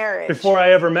in our marriage. Before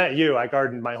I ever met you, I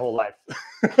gardened my whole life.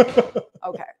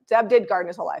 Okay. Zeb did garden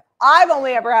his whole life. I've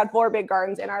only ever had 4 big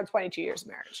gardens in our 22 years of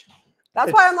marriage.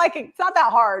 That's why I'm like, it's not that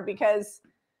hard because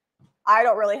I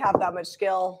don't really have that much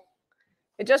skill.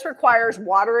 It just requires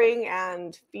watering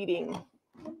and feeding.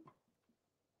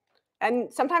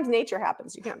 And sometimes nature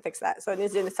happens. You can't fix that. So it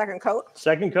is in a second coat.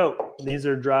 Second coat. These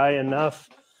are dry enough.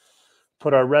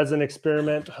 Put our resin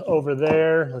experiment over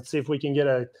there. Let's see if we can get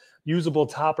a usable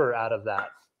topper out of that.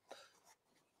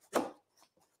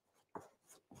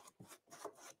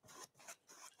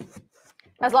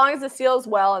 As long as the seals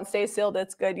well and stays sealed,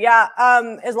 it's good. Yeah.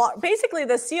 Basically,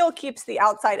 the seal keeps the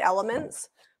outside elements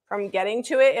from getting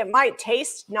to it. It might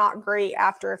taste not great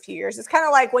after a few years. It's kind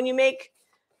of like when you make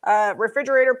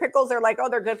refrigerator pickles. They're like, oh,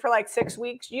 they're good for like 6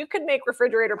 weeks. You could make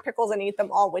refrigerator pickles and eat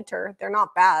them all winter. They're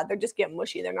not bad. They just get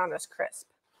mushy. They're not as crisp.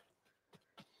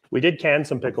 We did can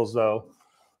some pickles though.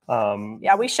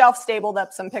 Yeah, we shelf stabled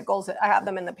up some pickles. I have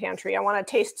them in the pantry. I want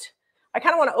to taste. I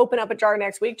kind of want to open up a jar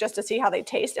next week just to see how they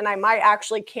taste. And I might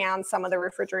actually can some of the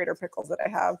refrigerator pickles that I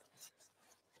have,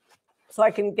 so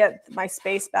I can get my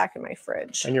space back in my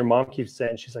fridge. And your mom keeps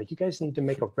saying, she's like, you guys need to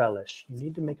make a relish. You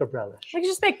need to make a relish. We can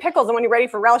just make pickles, and when you're ready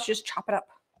for relish, you just chop it up.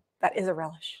 That is a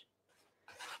relish.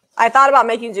 I thought about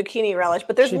making zucchini relish,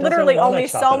 but there's literally only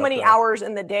so many hours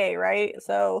in the day, right?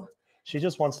 So she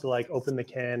just wants to like open the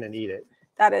can and eat it.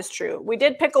 That is true. We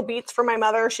did pickle beets for my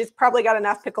mother. She's probably got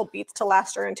enough pickled beets to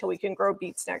last her until we can grow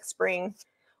beets next spring.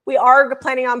 We are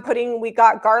planning on we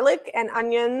got garlic and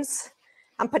onions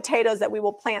and potatoes that we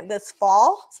will plant this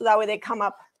fall. So that way they come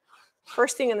up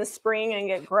first thing in the spring and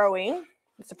get growing.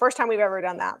 It's the first time we've ever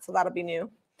done that. So that'll be new.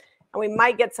 And we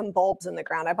might get some bulbs in the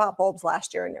ground. I bought bulbs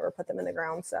last year and never put them in the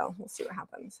ground. So we'll see what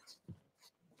happens.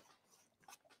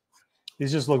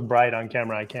 These just look bright on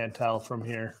camera. I can't tell from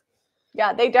here.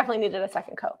 Yeah, they definitely needed a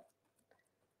second coat.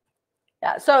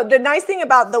 Yeah, so the nice thing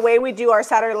about the way we do our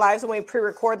Saturday Lives when we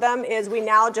pre-record them is we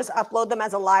now just upload them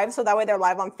as a live, so that way they're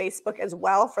live on Facebook as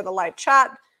well for the live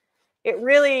chat.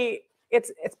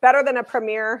 It's better than a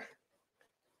premiere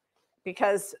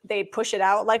because they push it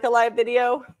out like a live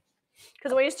video.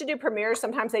 Because when we used to do premieres,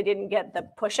 sometimes they didn't get the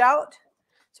push out,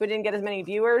 so we didn't get as many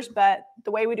viewers, but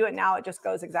the way we do it now, it just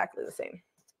goes exactly the same.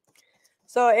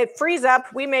 So it frees up.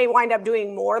 We may wind up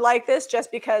doing more like this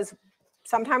just because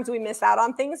sometimes we miss out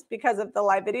on things because of the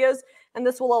live videos. And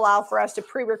this will allow for us to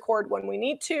pre-record when we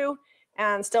need to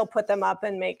and still put them up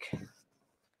and make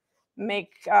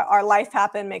make our life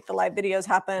happen, make the live videos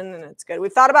happen, and it's good.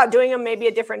 We've thought about doing them maybe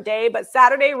a different day, but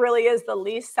Saturday really is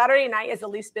Saturday night is the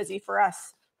least busy for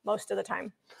us most of the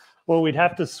time. Well, we'd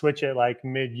have to switch it like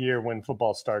mid-year when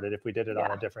football started if we did it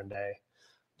on a different day.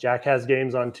 Jack has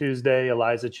games on Tuesday,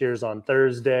 Eliza cheers on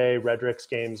Thursday, Redrick's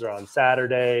games are on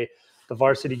Saturday. The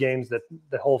varsity games that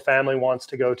the whole family wants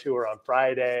to go to are on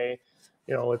Friday.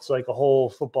 You know, it's like a whole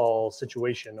football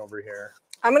situation over here.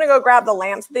 I'm going to go grab the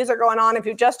lamps. These are going on. If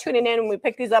you're just tuning in, we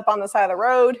picked these up on the side of the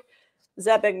road.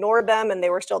 Zeb ignored them, and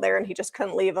they were still there, and he just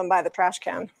couldn't leave them by the trash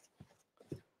can.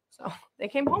 So they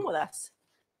came home with us.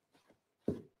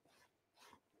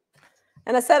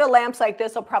 And a set of lamps like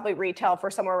this will probably retail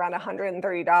for somewhere around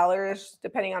 $130,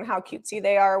 depending on how cutesy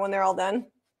they are when they're all done.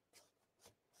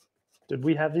 Did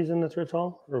we have these in the thrift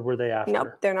hall, or were they after?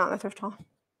 Nope, they're not in the thrift hall.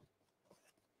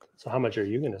 So how much are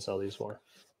you going to sell these for?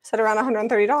 Set around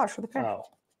 $130 for the pair. Oh.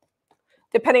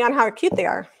 Depending on how cute they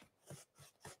are.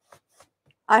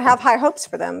 I have high hopes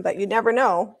for them, but you never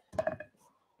know.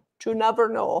 You never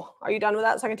know. Are you done with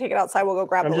that? So I can take it outside. We'll go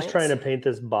grab I'm the just lamps. trying to paint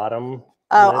this bottom.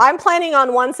 Oh, I'm planning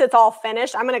on once it's all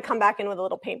finished, I'm going to come back in with a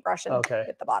little paintbrush and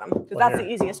hit the bottom because that's the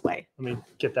easiest way. Let me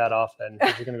get that off then.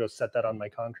 We're going to go set that on my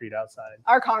concrete outside.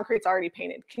 Our concrete's already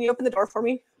painted. Can you open the door for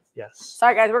me? Yes.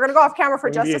 Sorry, guys. We're going to go off camera for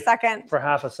just a second. For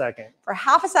half a second. For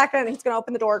half a second. He's going to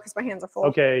open the door because my hands are full.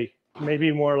 Okay.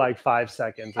 Maybe more like 5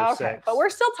 seconds or 6. But we're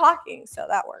still talking, so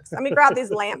that works. Let me grab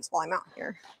these lamps while I'm out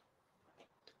here.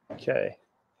 Okay.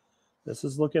 This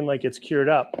is looking like it's cured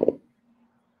up.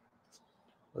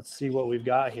 Let's see what we've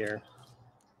got here.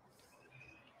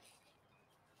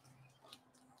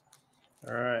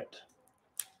 All right.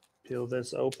 Peel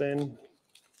this open.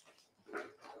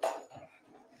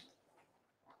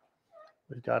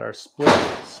 We've got our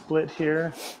split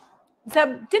here.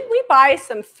 Zeb, did we buy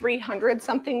some 300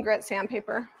 something grit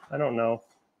sandpaper? I don't know.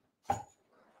 I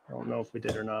don't know if we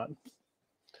did or not.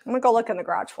 I'm gonna go look in the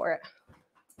garage for it.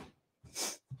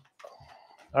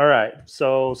 All right.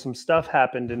 So some stuff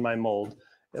happened in my mold.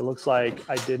 It looks like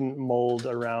I didn't mold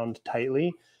around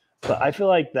tightly, but I feel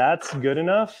like that's good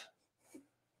enough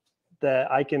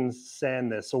that I can sand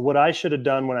this. So what I should have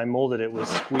done when I molded it was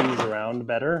squeeze around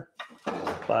better,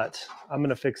 but I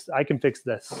can fix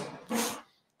this.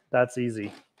 That's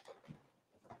easy.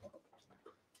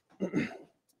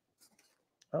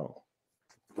 Oh,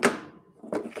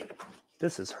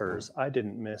 this is hers. I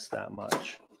didn't miss that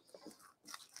much.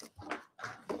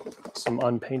 Some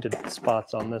unpainted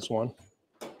spots on this one.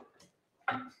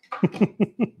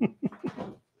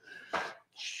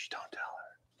 Shh, don't tell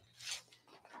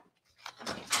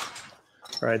her.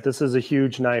 All right, this is a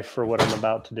huge knife for what I'm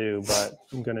about to do, but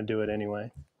I'm going to do it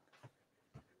anyway.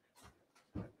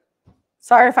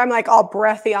 Sorry if I'm like all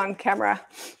breathy on camera.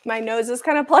 My nose is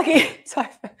kind of pluggy, so I'm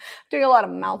doing a lot of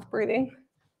mouth breathing.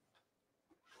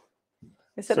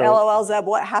 I said, LOL, Zeb,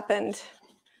 what happened?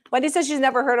 Wendy says she's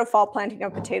never heard of fall planting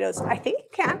of potatoes. I think you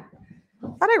can. I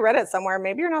thought I read it somewhere.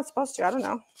 Maybe you're not supposed to. I don't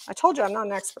know. I told you I'm not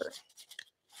an expert.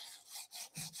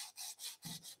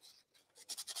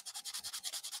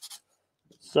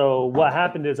 So what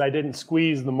happened is I didn't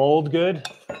squeeze the mold good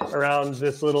around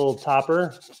this little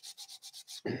topper.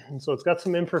 And so it's got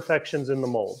some imperfections in the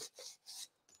mold.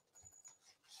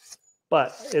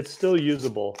 But it's still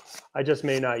usable. I just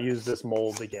may not use this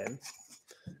mold again.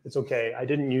 It's okay. I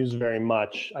didn't use very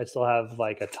much. I still have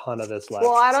like a ton of this left.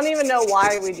 Well, I don't even know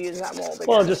why we'd use that mold again.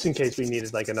 Well, just in case we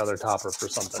needed like another topper for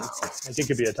something. I think it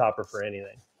could be a topper for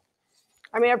anything.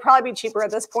 I mean, it'd probably be cheaper at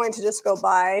this point to just go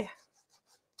buy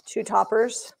 2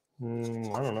 toppers. I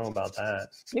don't know about that.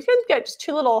 You can get just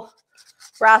 2 little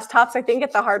brass tops, I think,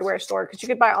 at the hardware store because you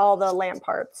could buy all the lamp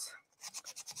parts.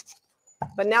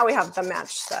 But now we have the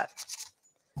match set.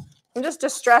 I'm just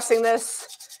distressing this,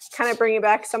 kind of bringing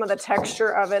back some of the texture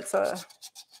of it so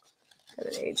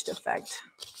get an aged effect.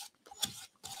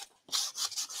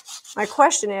 My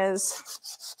question is,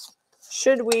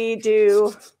 should we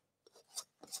do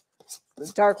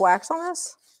dark wax on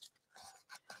this?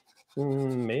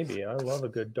 Maybe. I love a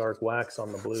good dark wax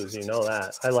on the blues. You know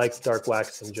that. I like dark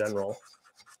wax in general.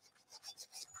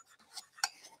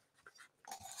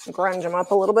 Grunge them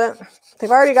up a little bit. They've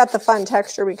already got the fun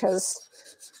texture because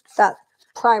that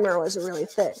primer was really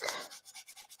thick.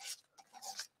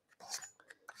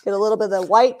 Get a little bit of the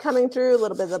white coming through, a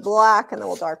little bit of the black, and then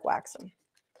we'll dark wax them.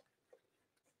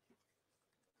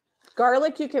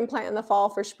 Garlic you can plant in the fall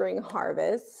for spring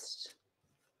harvest.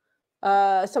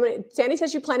 Sandy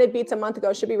says you planted beets a month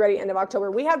ago. Should be ready end of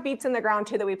October. We have beets in the ground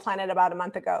too that we planted about a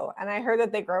month ago, and I heard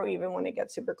that they grow even when it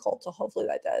gets super cold. So hopefully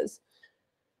that does.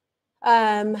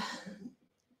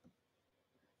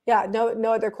 Yeah,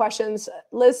 no other questions.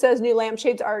 Liz says new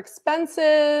lampshades are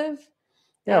expensive.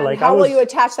 Yeah, And like how will you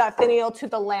attach that finial to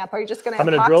the lamp? Are you just going to I'm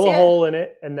going to drill a hole in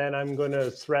it, and then I'm going to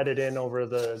thread it in over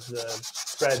the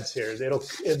threads here.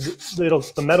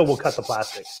 The metal will cut the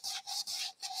plastic.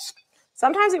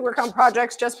 Sometimes we work on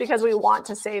projects just because we want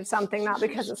to save something, not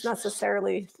because it's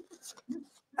necessarily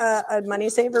a money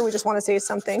saver. We just want to save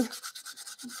something,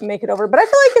 make it over. But I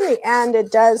feel like in the end,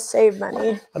 it does save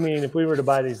money. I mean, if we were to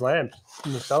buy these lamps,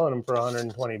 we're selling them for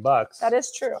 $120. That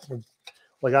is true.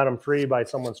 We got them free by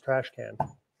someone's trash can.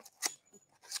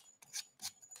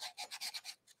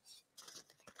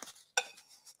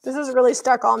 This is really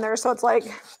stuck on there, so it's like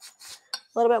a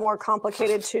little bit more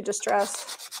complicated to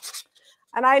distress.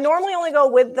 And I normally only go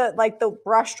with the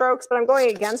brush strokes, but I'm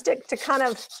going against it to kind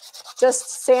of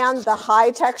just sand the high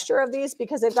texture of these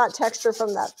because they've got texture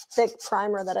from that thick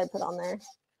primer that I put on there.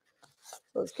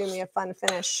 So it's giving me a fun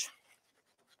finish.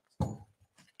 We're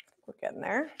getting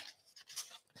there.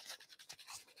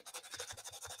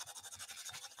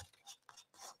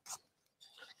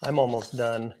 I'm almost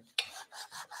done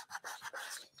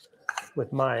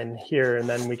with mine here, and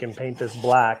then we can paint this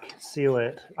black, seal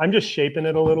it. I'm just shaping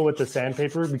it a little with the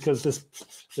sandpaper because this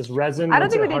resin. I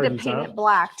don't think we need to paint it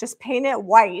black. Just paint it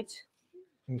white.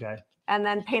 Okay. And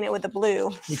then paint it with the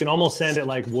blue. You can almost sand it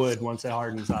like wood once it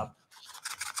hardens up.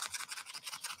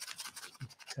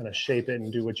 Kind of shape it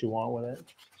and do what you want with it.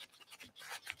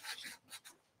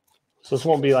 So this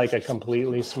won't be like a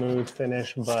completely smooth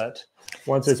finish, but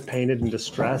once it's painted and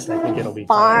distressed, I think it'll be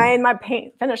fine. My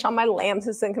paint finish on my lamps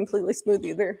isn't completely smooth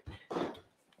either.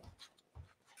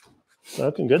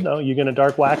 Looking good though. You gonna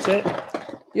dark wax it?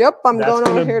 Yep, I'm going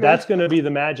over here. That's gonna be the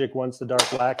magic once the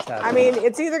dark wax happens. I mean,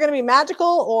 it's either gonna be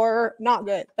magical or not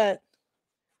good, but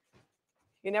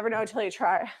you never know until you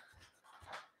try.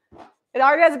 It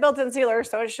already has a built-in sealer,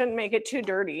 so it shouldn't make it too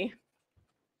dirty.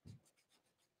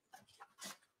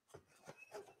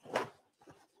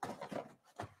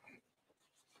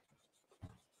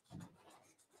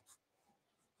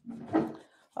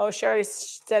 Oh, Sherry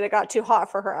said it got too hot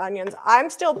for her onions.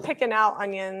 I'm still picking out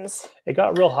onions. It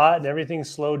got real hot and everything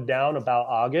slowed down about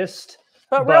August.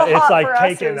 But it's like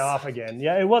taking off again.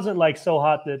 Yeah, it wasn't like so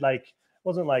hot that it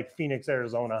wasn't like Phoenix,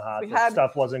 Arizona hot. That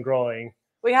stuff wasn't growing.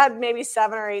 We had maybe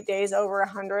 7 or 8 days over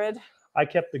 100. I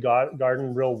kept the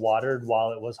garden real watered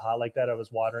while it was hot like that. I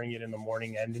was watering it in the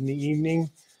morning and in the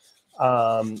evening.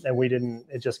 And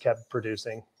it just kept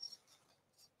producing.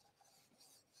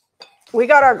 We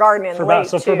got our garden in for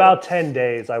about 10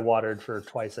 days, I watered for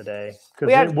twice a day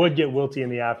because it would get wilty in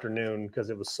the afternoon because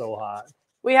it was so hot.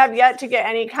 We have yet to get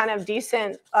any kind of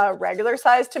decent regular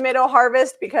sized tomato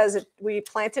harvest because we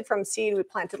planted from seed. We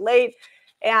planted late,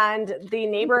 and the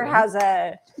neighbor has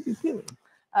a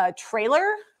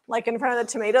trailer like in front of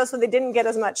the tomatoes, so they didn't get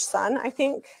as much sun. I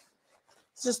think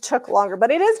it just took longer,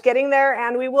 but it is getting there.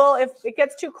 And we will, if it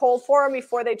gets too cold for them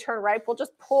before they turn ripe, we'll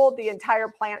just pull the entire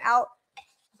plant out,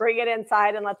 bring it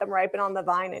inside and let them ripen on the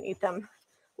vine and eat them.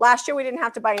 Last year, we didn't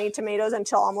have to buy any tomatoes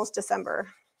until almost December.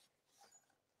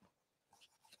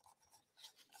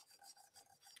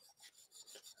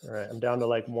 All right, I'm down to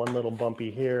like one little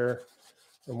bumpy here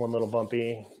and one little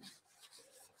bumpy.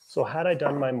 So had I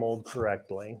done my mold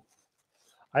correctly,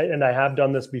 I have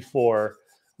done this before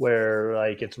where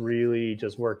like it's really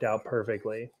just worked out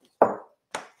perfectly.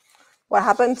 What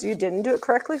happens? You didn't do it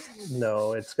correctly?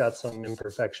 No, it's got some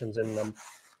imperfections in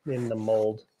the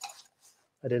mold.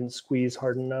 I didn't squeeze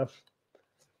hard enough,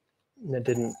 and it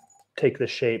didn't take the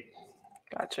shape.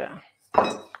 Gotcha.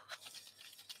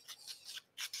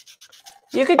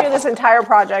 You could do this entire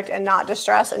project and not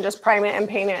distress and just prime it and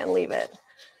paint it and leave it.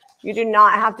 You do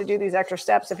not have to do these extra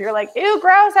steps. If you're like, ew,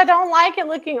 gross, I don't like it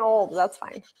looking old, that's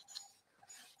fine.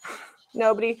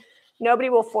 Nobody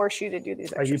will force you to do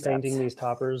these extra steps. Are you painting these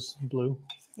toppers blue?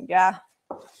 Yeah.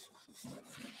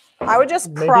 I would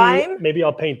just prime. Maybe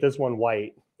I'll paint this one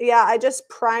white. Yeah, I just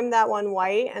prime that one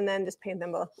white and then just paint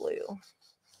them both blue.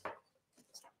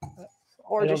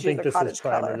 Or just use the cottage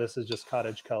color. This is just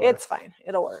cottage color. It's fine.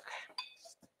 It'll work.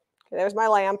 Okay, there's my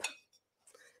lamp.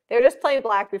 They were just plain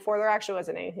black before. There actually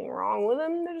wasn't anything wrong with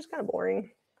them. They're just kind of boring.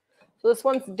 So this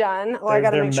one's done. Oh, I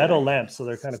gotta make sure. They're metal lamps, so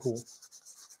they're kind of cool.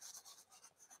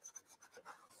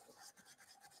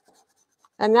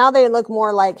 And now they look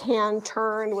more like hand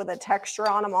turned with a texture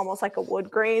on them, almost like a wood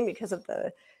grain because of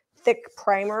the thick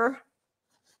primer.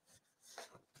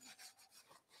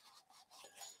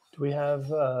 Do we have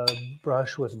a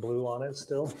brush with blue on it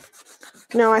still?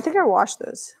 No, I think I washed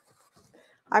this.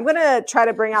 I'm going to try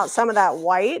to bring out some of that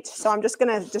white. So I'm just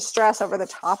going to distress over the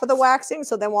top of the waxing.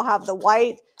 So then we'll have the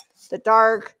white, the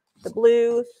dark, the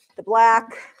blue, the black.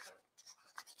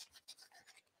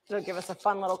 It'll give us a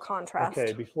fun little contrast.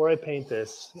 Okay, before I paint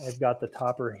this, I've got the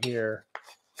topper here.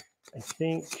 I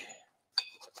think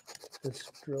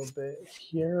this drill bit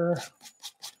here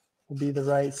will be the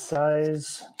right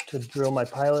size to drill my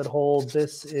pilot hole.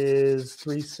 This is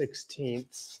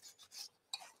 3/16.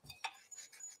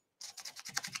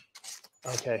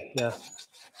 Okay, yeah,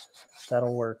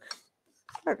 that'll work.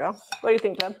 There we go. What do you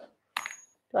think, Deb? You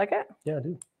like it? Yeah, I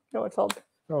do. No, it's old.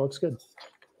 Oh, it looks good.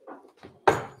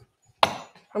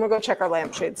 I'm gonna go check our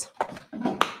lampshades.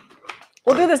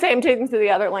 We'll do the same thing to the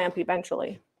other lamp eventually.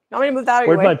 You want me to move that out of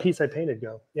your Where'd way? my piece I painted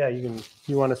go? Yeah, you can.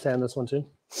 You want to sand this one too?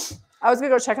 I was gonna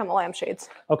go check on the lampshades.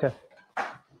 Okay.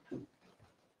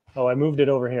 Oh, I moved it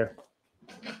over here.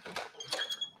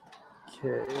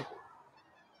 Okay.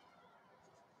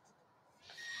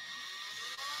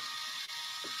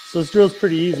 So this drill's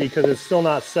pretty easy because it's still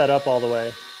not set up all the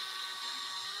way.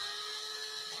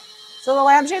 So the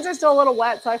lampshades are still a little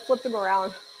wet, so I flipped them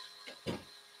around.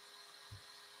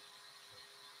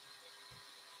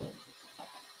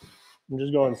 I'm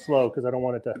just going slow because I don't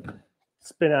want it to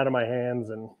spin out of my hands,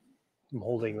 and I'm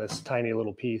holding this tiny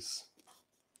little piece.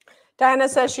 Diana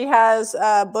says she has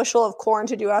a bushel of corn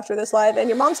to do after this live, and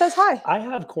your mom says hi. I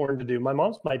have corn to do. My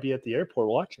mom's might be at the airport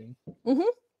watching. Mm-hmm.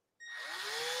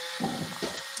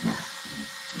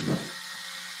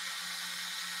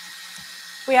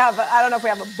 We have, I don't know if we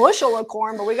have a bushel of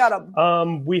corn, but we got a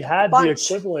We had bunch.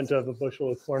 the equivalent of a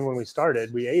bushel of corn when we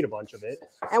started. We ate a bunch of it.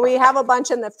 And we have a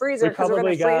bunch in the freezer We because we're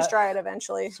going to probably freeze got- dry it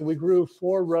eventually. So we grew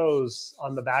 4 rows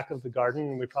on the back of the garden,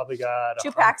 and we probably got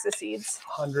 2 packs of seeds.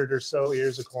 100 or so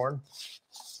ears of corn,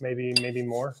 maybe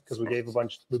more, because we gave a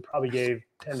bunch. We probably gave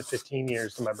 10 to 15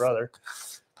 ears to my brother.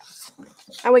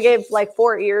 And we gave like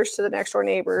 4 ears to the next door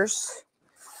neighbors.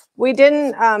 We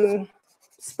didn't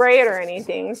spray it or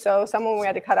anything, so someone we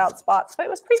had to cut out spots, but it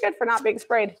was pretty good for not being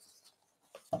sprayed.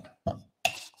 All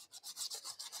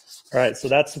right, so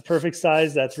that's the perfect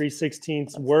size. That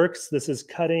 3/16 works. This is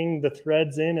cutting the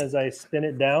threads in as I spin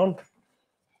it down.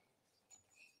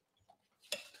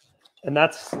 And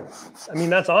that's, I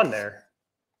mean, that's on there.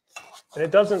 And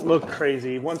it doesn't look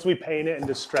crazy. Once we paint it and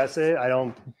distress it,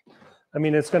 I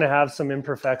mean, it's going to have some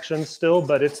imperfections still,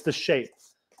 but it's the shape.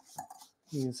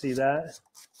 You can see that.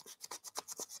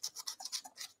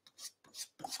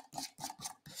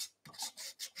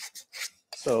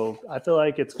 So I feel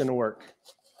like it's going to work.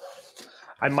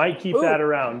 I might keep that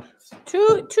around.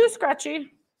 Too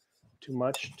scratchy. Too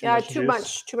much? Yeah, much too juice?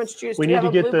 much juice. We Do you need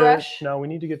have to a get blue the brush? no. We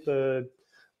need to get the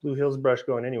Blue Hills brush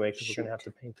going anyway because we're gonna have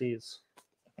to paint these.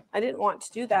 I didn't want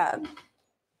to do that.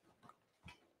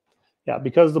 Yeah,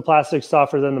 because the plastic's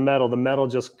softer than the metal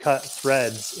just cut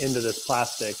threads into this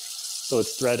plastic, so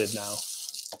it's threaded now.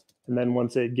 And then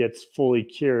once it gets fully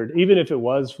cured, even if it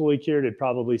was fully cured, it'd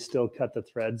probably still cut the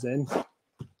threads in.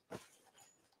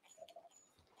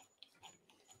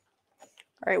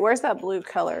 All right, where's that blue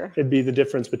color? It'd be the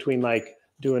difference between like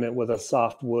doing it with a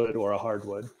soft wood or a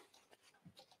hardwood.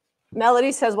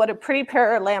 Melody says, what a pretty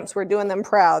pair of lamps. We're doing them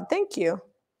proud. Thank you.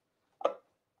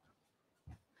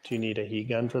 Do you need a heat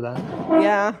gun for that?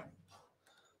 Yeah.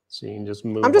 So you can just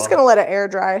move. I'm just going to let it air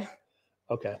dry.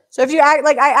 Okay. So if you act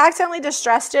like I accidentally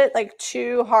distressed it like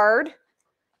too hard,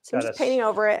 so I'm just painting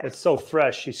over it. It's so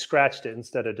fresh. She scratched it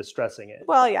instead of distressing it.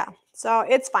 Well, yeah. So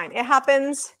it's fine. It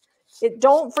happens.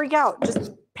 Don't freak out.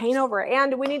 Just paint over it.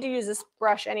 And we need to use this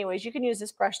brush anyways. You can use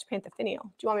this brush to paint the finial.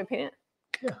 Do you want me to paint it?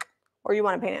 Yeah. Or you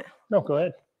want to paint it? No, go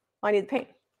ahead. Well, I need the paint.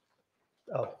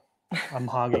 Oh, I'm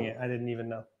hogging it. I didn't even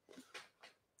know.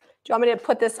 Do you want me to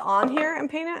put this on here and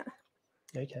paint it?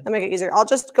 Yeah, you can. That'll make it easier. I'll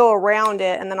just go around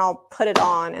it and then I'll put it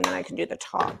on and then I can do the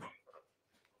top.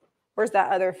 Where's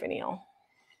that other finial?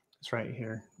 It's right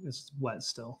here. It's wet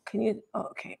still. Can you? Oh,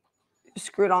 okay. Just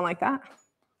screw it on like that.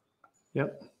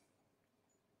 Yep.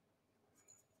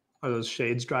 Are those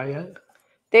shades dry yet?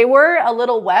 They were a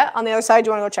little wet on the other side. Do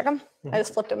you want to go check them? I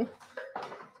just flipped them.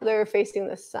 So they're facing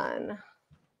the sun.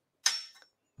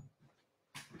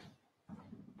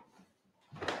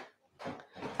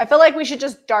 I feel like we should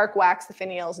just dark wax the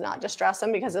finials, not distress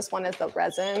them, because this one is the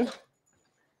resin.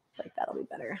 Like that'll be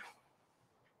better.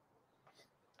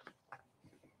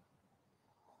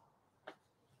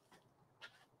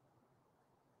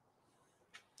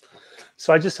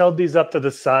 So I just held these up to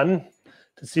the sun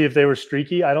to see if they were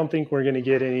streaky. I don't think we're going to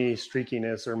get any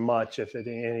streakiness or much, if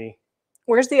any.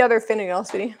 Where's the other finial,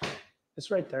 sweetie? It's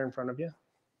right there in front of you.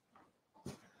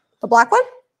 The black one?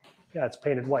 Yeah, it's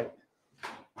painted white.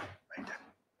 Right there.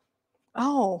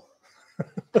 Oh.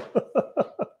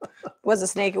 Was a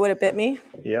snake, it would have bit me.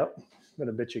 Yep. Would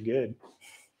have bit you good.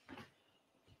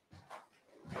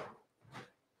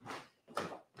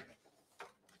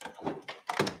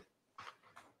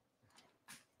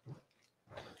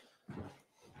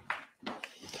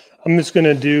 I'm just going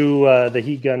to do the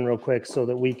heat gun real quick so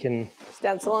that we can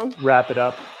Stencil them. wrap it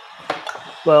up.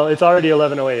 Well, it's already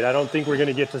 11:08. I don't think we're going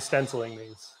to get to stenciling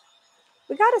these.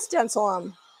 We got to stencil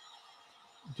them.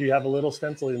 Do you have a little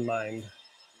stencil in mind?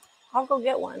 I'll go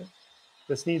get one.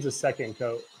 This needs a second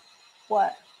coat.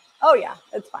 What? Oh, yeah.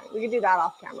 It's fine. We can do that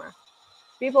off camera.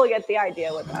 People get the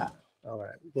idea with that. All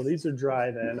right. Well, these are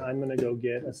dry then. I'm going to go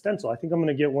get a stencil. I think I'm going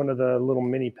to get one of the little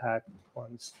mini pack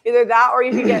ones. Either that or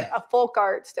you can get a folk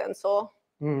art stencil.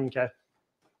 Okay.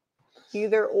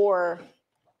 Either or.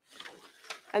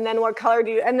 And then what color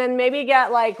do you, and then maybe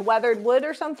get like weathered wood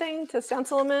or something to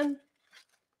stencil them in.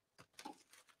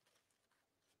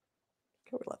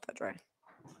 Okay, we'll let that dry.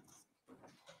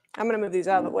 I'm going to move these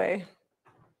out of the way.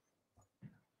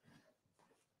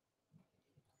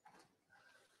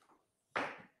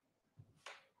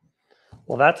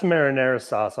 Well, that's marinara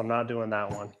sauce. I'm not doing that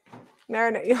one.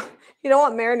 You don't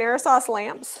want marinara sauce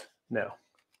lamps? No.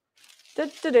 Do,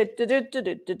 do, do, do, do,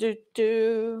 do, do, do,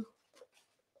 do.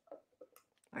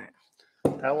 All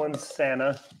right. That one's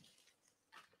Santa.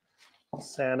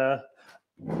 Santa.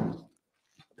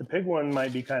 The pig one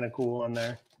might be kind of cool on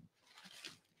there.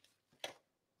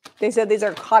 They said these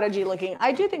are cottagey looking.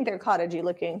 I do think they're cottagey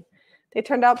looking. They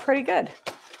turned out pretty good.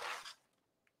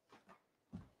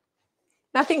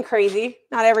 Nothing crazy.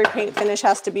 Not every paint finish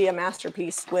has to be a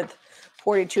masterpiece with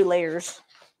 42 layers.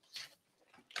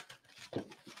 I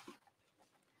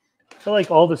feel like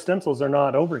all the stencils are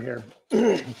not over here.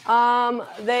 They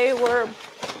were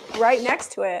right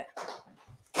next to it.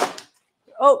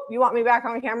 Oh, you want me back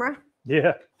on camera?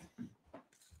 Yeah.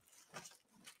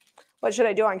 What should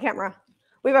I do on camera?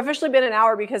 We've officially been an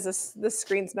hour because this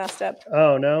screen's messed up.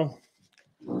 Oh, no.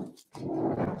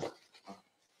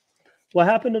 What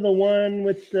happened to the one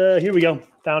with the, here we go.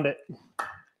 Found it.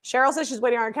 Cheryl says she's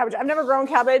waiting on her cabbage. I've never grown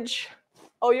cabbage.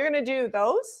 Oh, you're going to do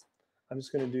those? I'm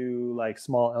just going to do like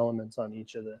small elements on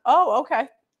each of the. Oh, okay.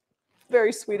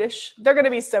 Very Swedish. They're going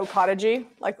to be so cottagey.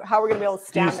 Like, how are we going to be able to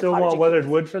stand Do you still want weathered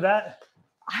wood for that?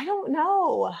 I don't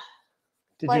know.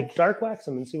 Did you dark wax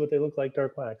them and see what they look like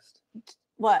dark waxed?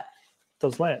 What?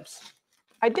 Those lamps.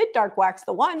 I did dark wax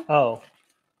the one. Oh.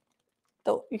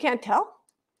 You can't tell?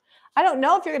 I don't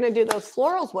know if you're going to do those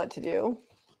florals, what to do.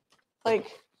 Like,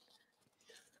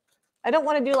 I don't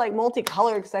want to do like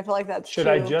multicolored because I feel like that's Should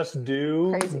I just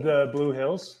do crazy. The Blue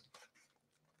Hills?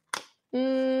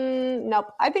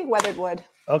 Nope. I think weathered wood.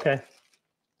 Okay. If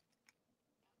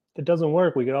it doesn't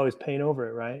work, we could always paint over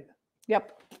it, right?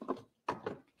 Yep.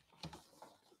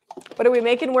 What are we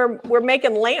making? We're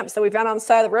making lamps that we found on the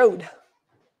side of the road.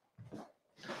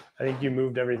 I think you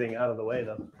moved everything out of the way,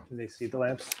 though. Did they see the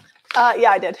lamps?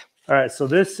 Yeah, I did. All right, so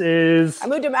this is... I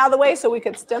moved them out of the way so we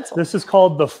could stencil. This is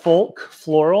called the Folk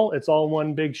Floral. It's all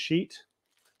one big sheet.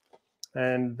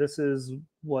 And this is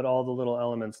what all the little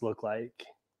elements look like.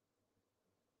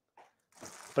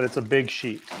 But it's a big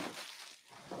sheet.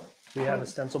 Do you have a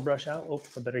stencil brush out? Oh,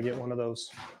 I better get one of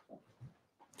those.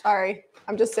 Sorry,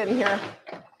 I'm just sitting here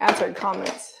answering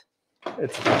comments.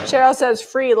 It's fine. Cheryl says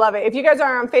free, love it. If you guys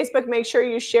are on Facebook, make sure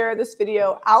you share this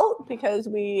video out because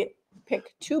we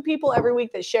pick 2 people every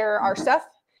week that share our stuff.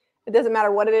 It doesn't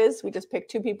matter what it is. We just pick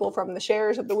 2 people from the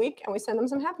shares of the week and we send them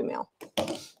some happy mail.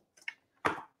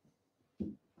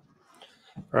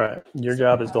 All right, your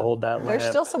job is to hold that lamp. There's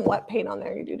still some wet paint on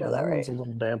there. You do know that, right? It's a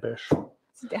little dampish.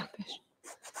 It's dampish.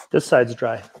 This side's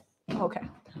dry. Okay,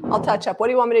 I'll touch up. What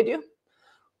do you want me to do?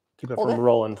 Keep it from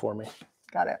rolling for me.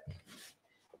 Got it.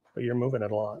 But you're moving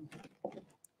it a lot.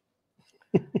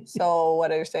 So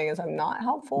what you're saying is I'm not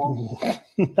helpful?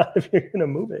 Not if you're going to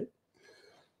move it.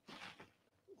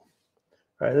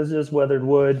 All right, this is just weathered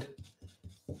wood.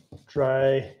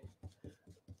 Dry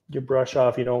your brush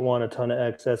off. You don't want a ton of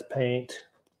excess paint.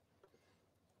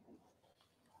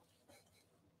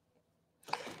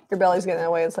 Your belly's getting in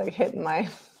the way. It's like hitting my...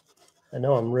 I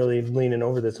know, I'm really leaning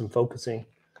over this and focusing.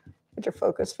 Put your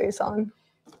focus face on.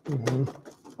 Mm-hmm.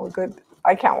 Well, good.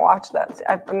 I can't watch that.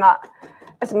 I'm not...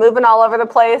 It's moving all over the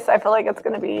place. I feel like it's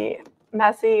going to be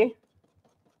messy.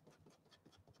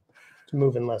 It's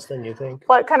moving less than you think.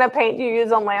 What kind of paint do you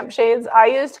use on lampshades? I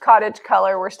used cottage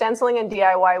color. We're stenciling in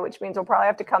DIY, which means we'll probably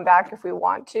have to come back if we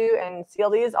want to and seal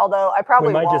these, although I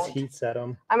probably won't. We might just heat set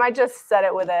them. I might just set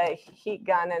it with a heat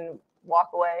gun and walk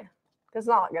away. It's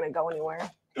not going to go anywhere.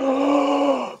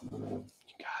 You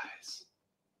guys.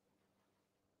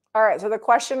 All right, so the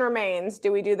question remains,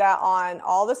 do we do that on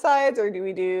all the sides or do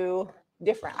we do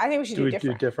different? I think we should do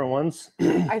different. Do different ones?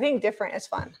 I think different is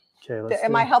fun. Okay, let's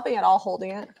Am I helping at all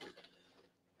holding it?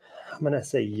 I'm going to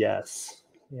say yes.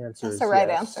 The answer is That's the right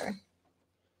yes. answer.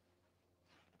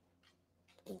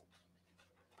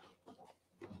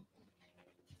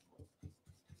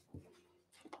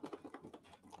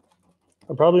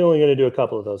 I'm probably only going to do a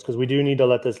couple of those because we do need to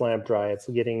let this lamp dry. It's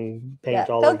getting paint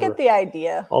all they'll over. get the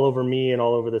idea. All over me and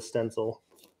all over the stencil.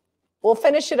 We'll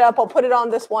finish it up. I'll put it on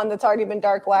this one that's already been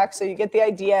dark wax, so you get the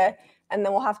idea. And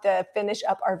then we'll have to finish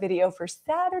up our video for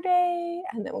Saturday,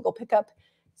 and then we'll go pick up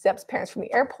Zeb's parents from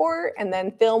the airport, and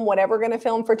then film whatever we're going to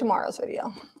film for tomorrow's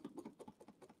video.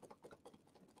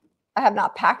 I have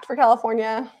not packed for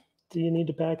California. Do you need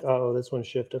to pack? Oh, this one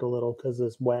shifted a little because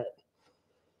it's wet.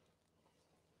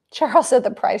 Charles said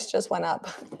the price just went up.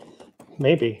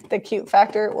 Maybe. The cute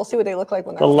factor. We'll see what they look like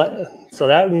when they're so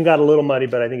that one got a little muddy,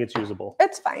 but I think it's usable.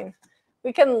 It's fine.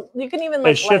 You can even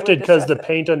like it shifted because the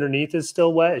paint underneath is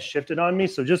still wet. It shifted on me.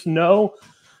 So just know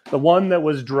the one that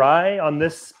was dry on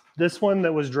this one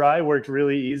that was dry worked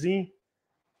really easy.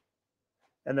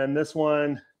 And then this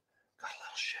one got a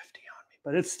little shifty on me,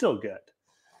 but it's still good.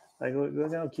 Like,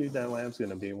 look how cute that lamp's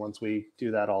going to be once we do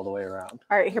that all the way around.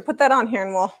 All right, here, put that on here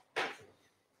and we'll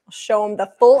show them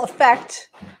the full effect.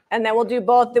 And then we'll do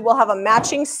both. We'll have a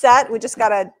matching set. We just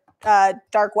got to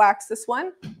dark wax this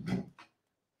one.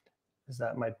 Is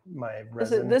that my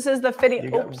resin? This is the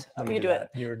finial. Oops, you do it.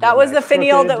 That was the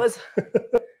finial that was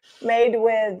made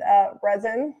with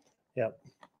resin. Yep.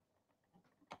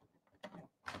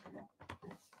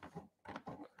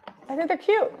 I think they're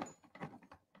cute.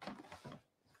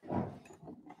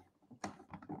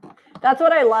 That's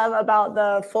what I love about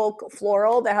the folk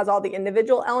floral that has all the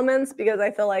individual elements, because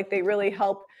I feel like they really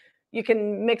help. You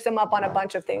can mix them up on a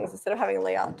bunch of things instead of having a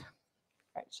layout. All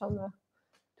right, show them the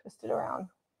twist it around.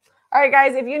 All right,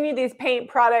 guys, if you need these paint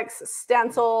products,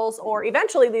 stencils, or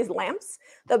eventually these lamps,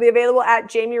 they'll be available at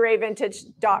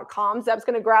jamierayvintage.com. Zeb's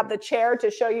going to grab the chair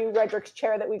to show you Redrick's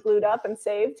chair that we glued up and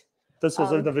saved. This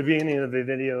was at the beginning of the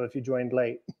video if you joined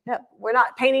late. Yep, we're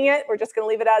not painting it. We're just going to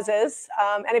leave it as is.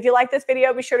 And if you like this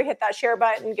video, be sure to hit that share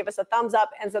button, give us a thumbs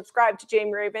up, and subscribe to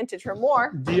Jamie Ray Vintage for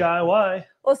more DIY.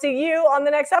 We'll see you on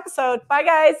the next episode. Bye,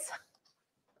 guys.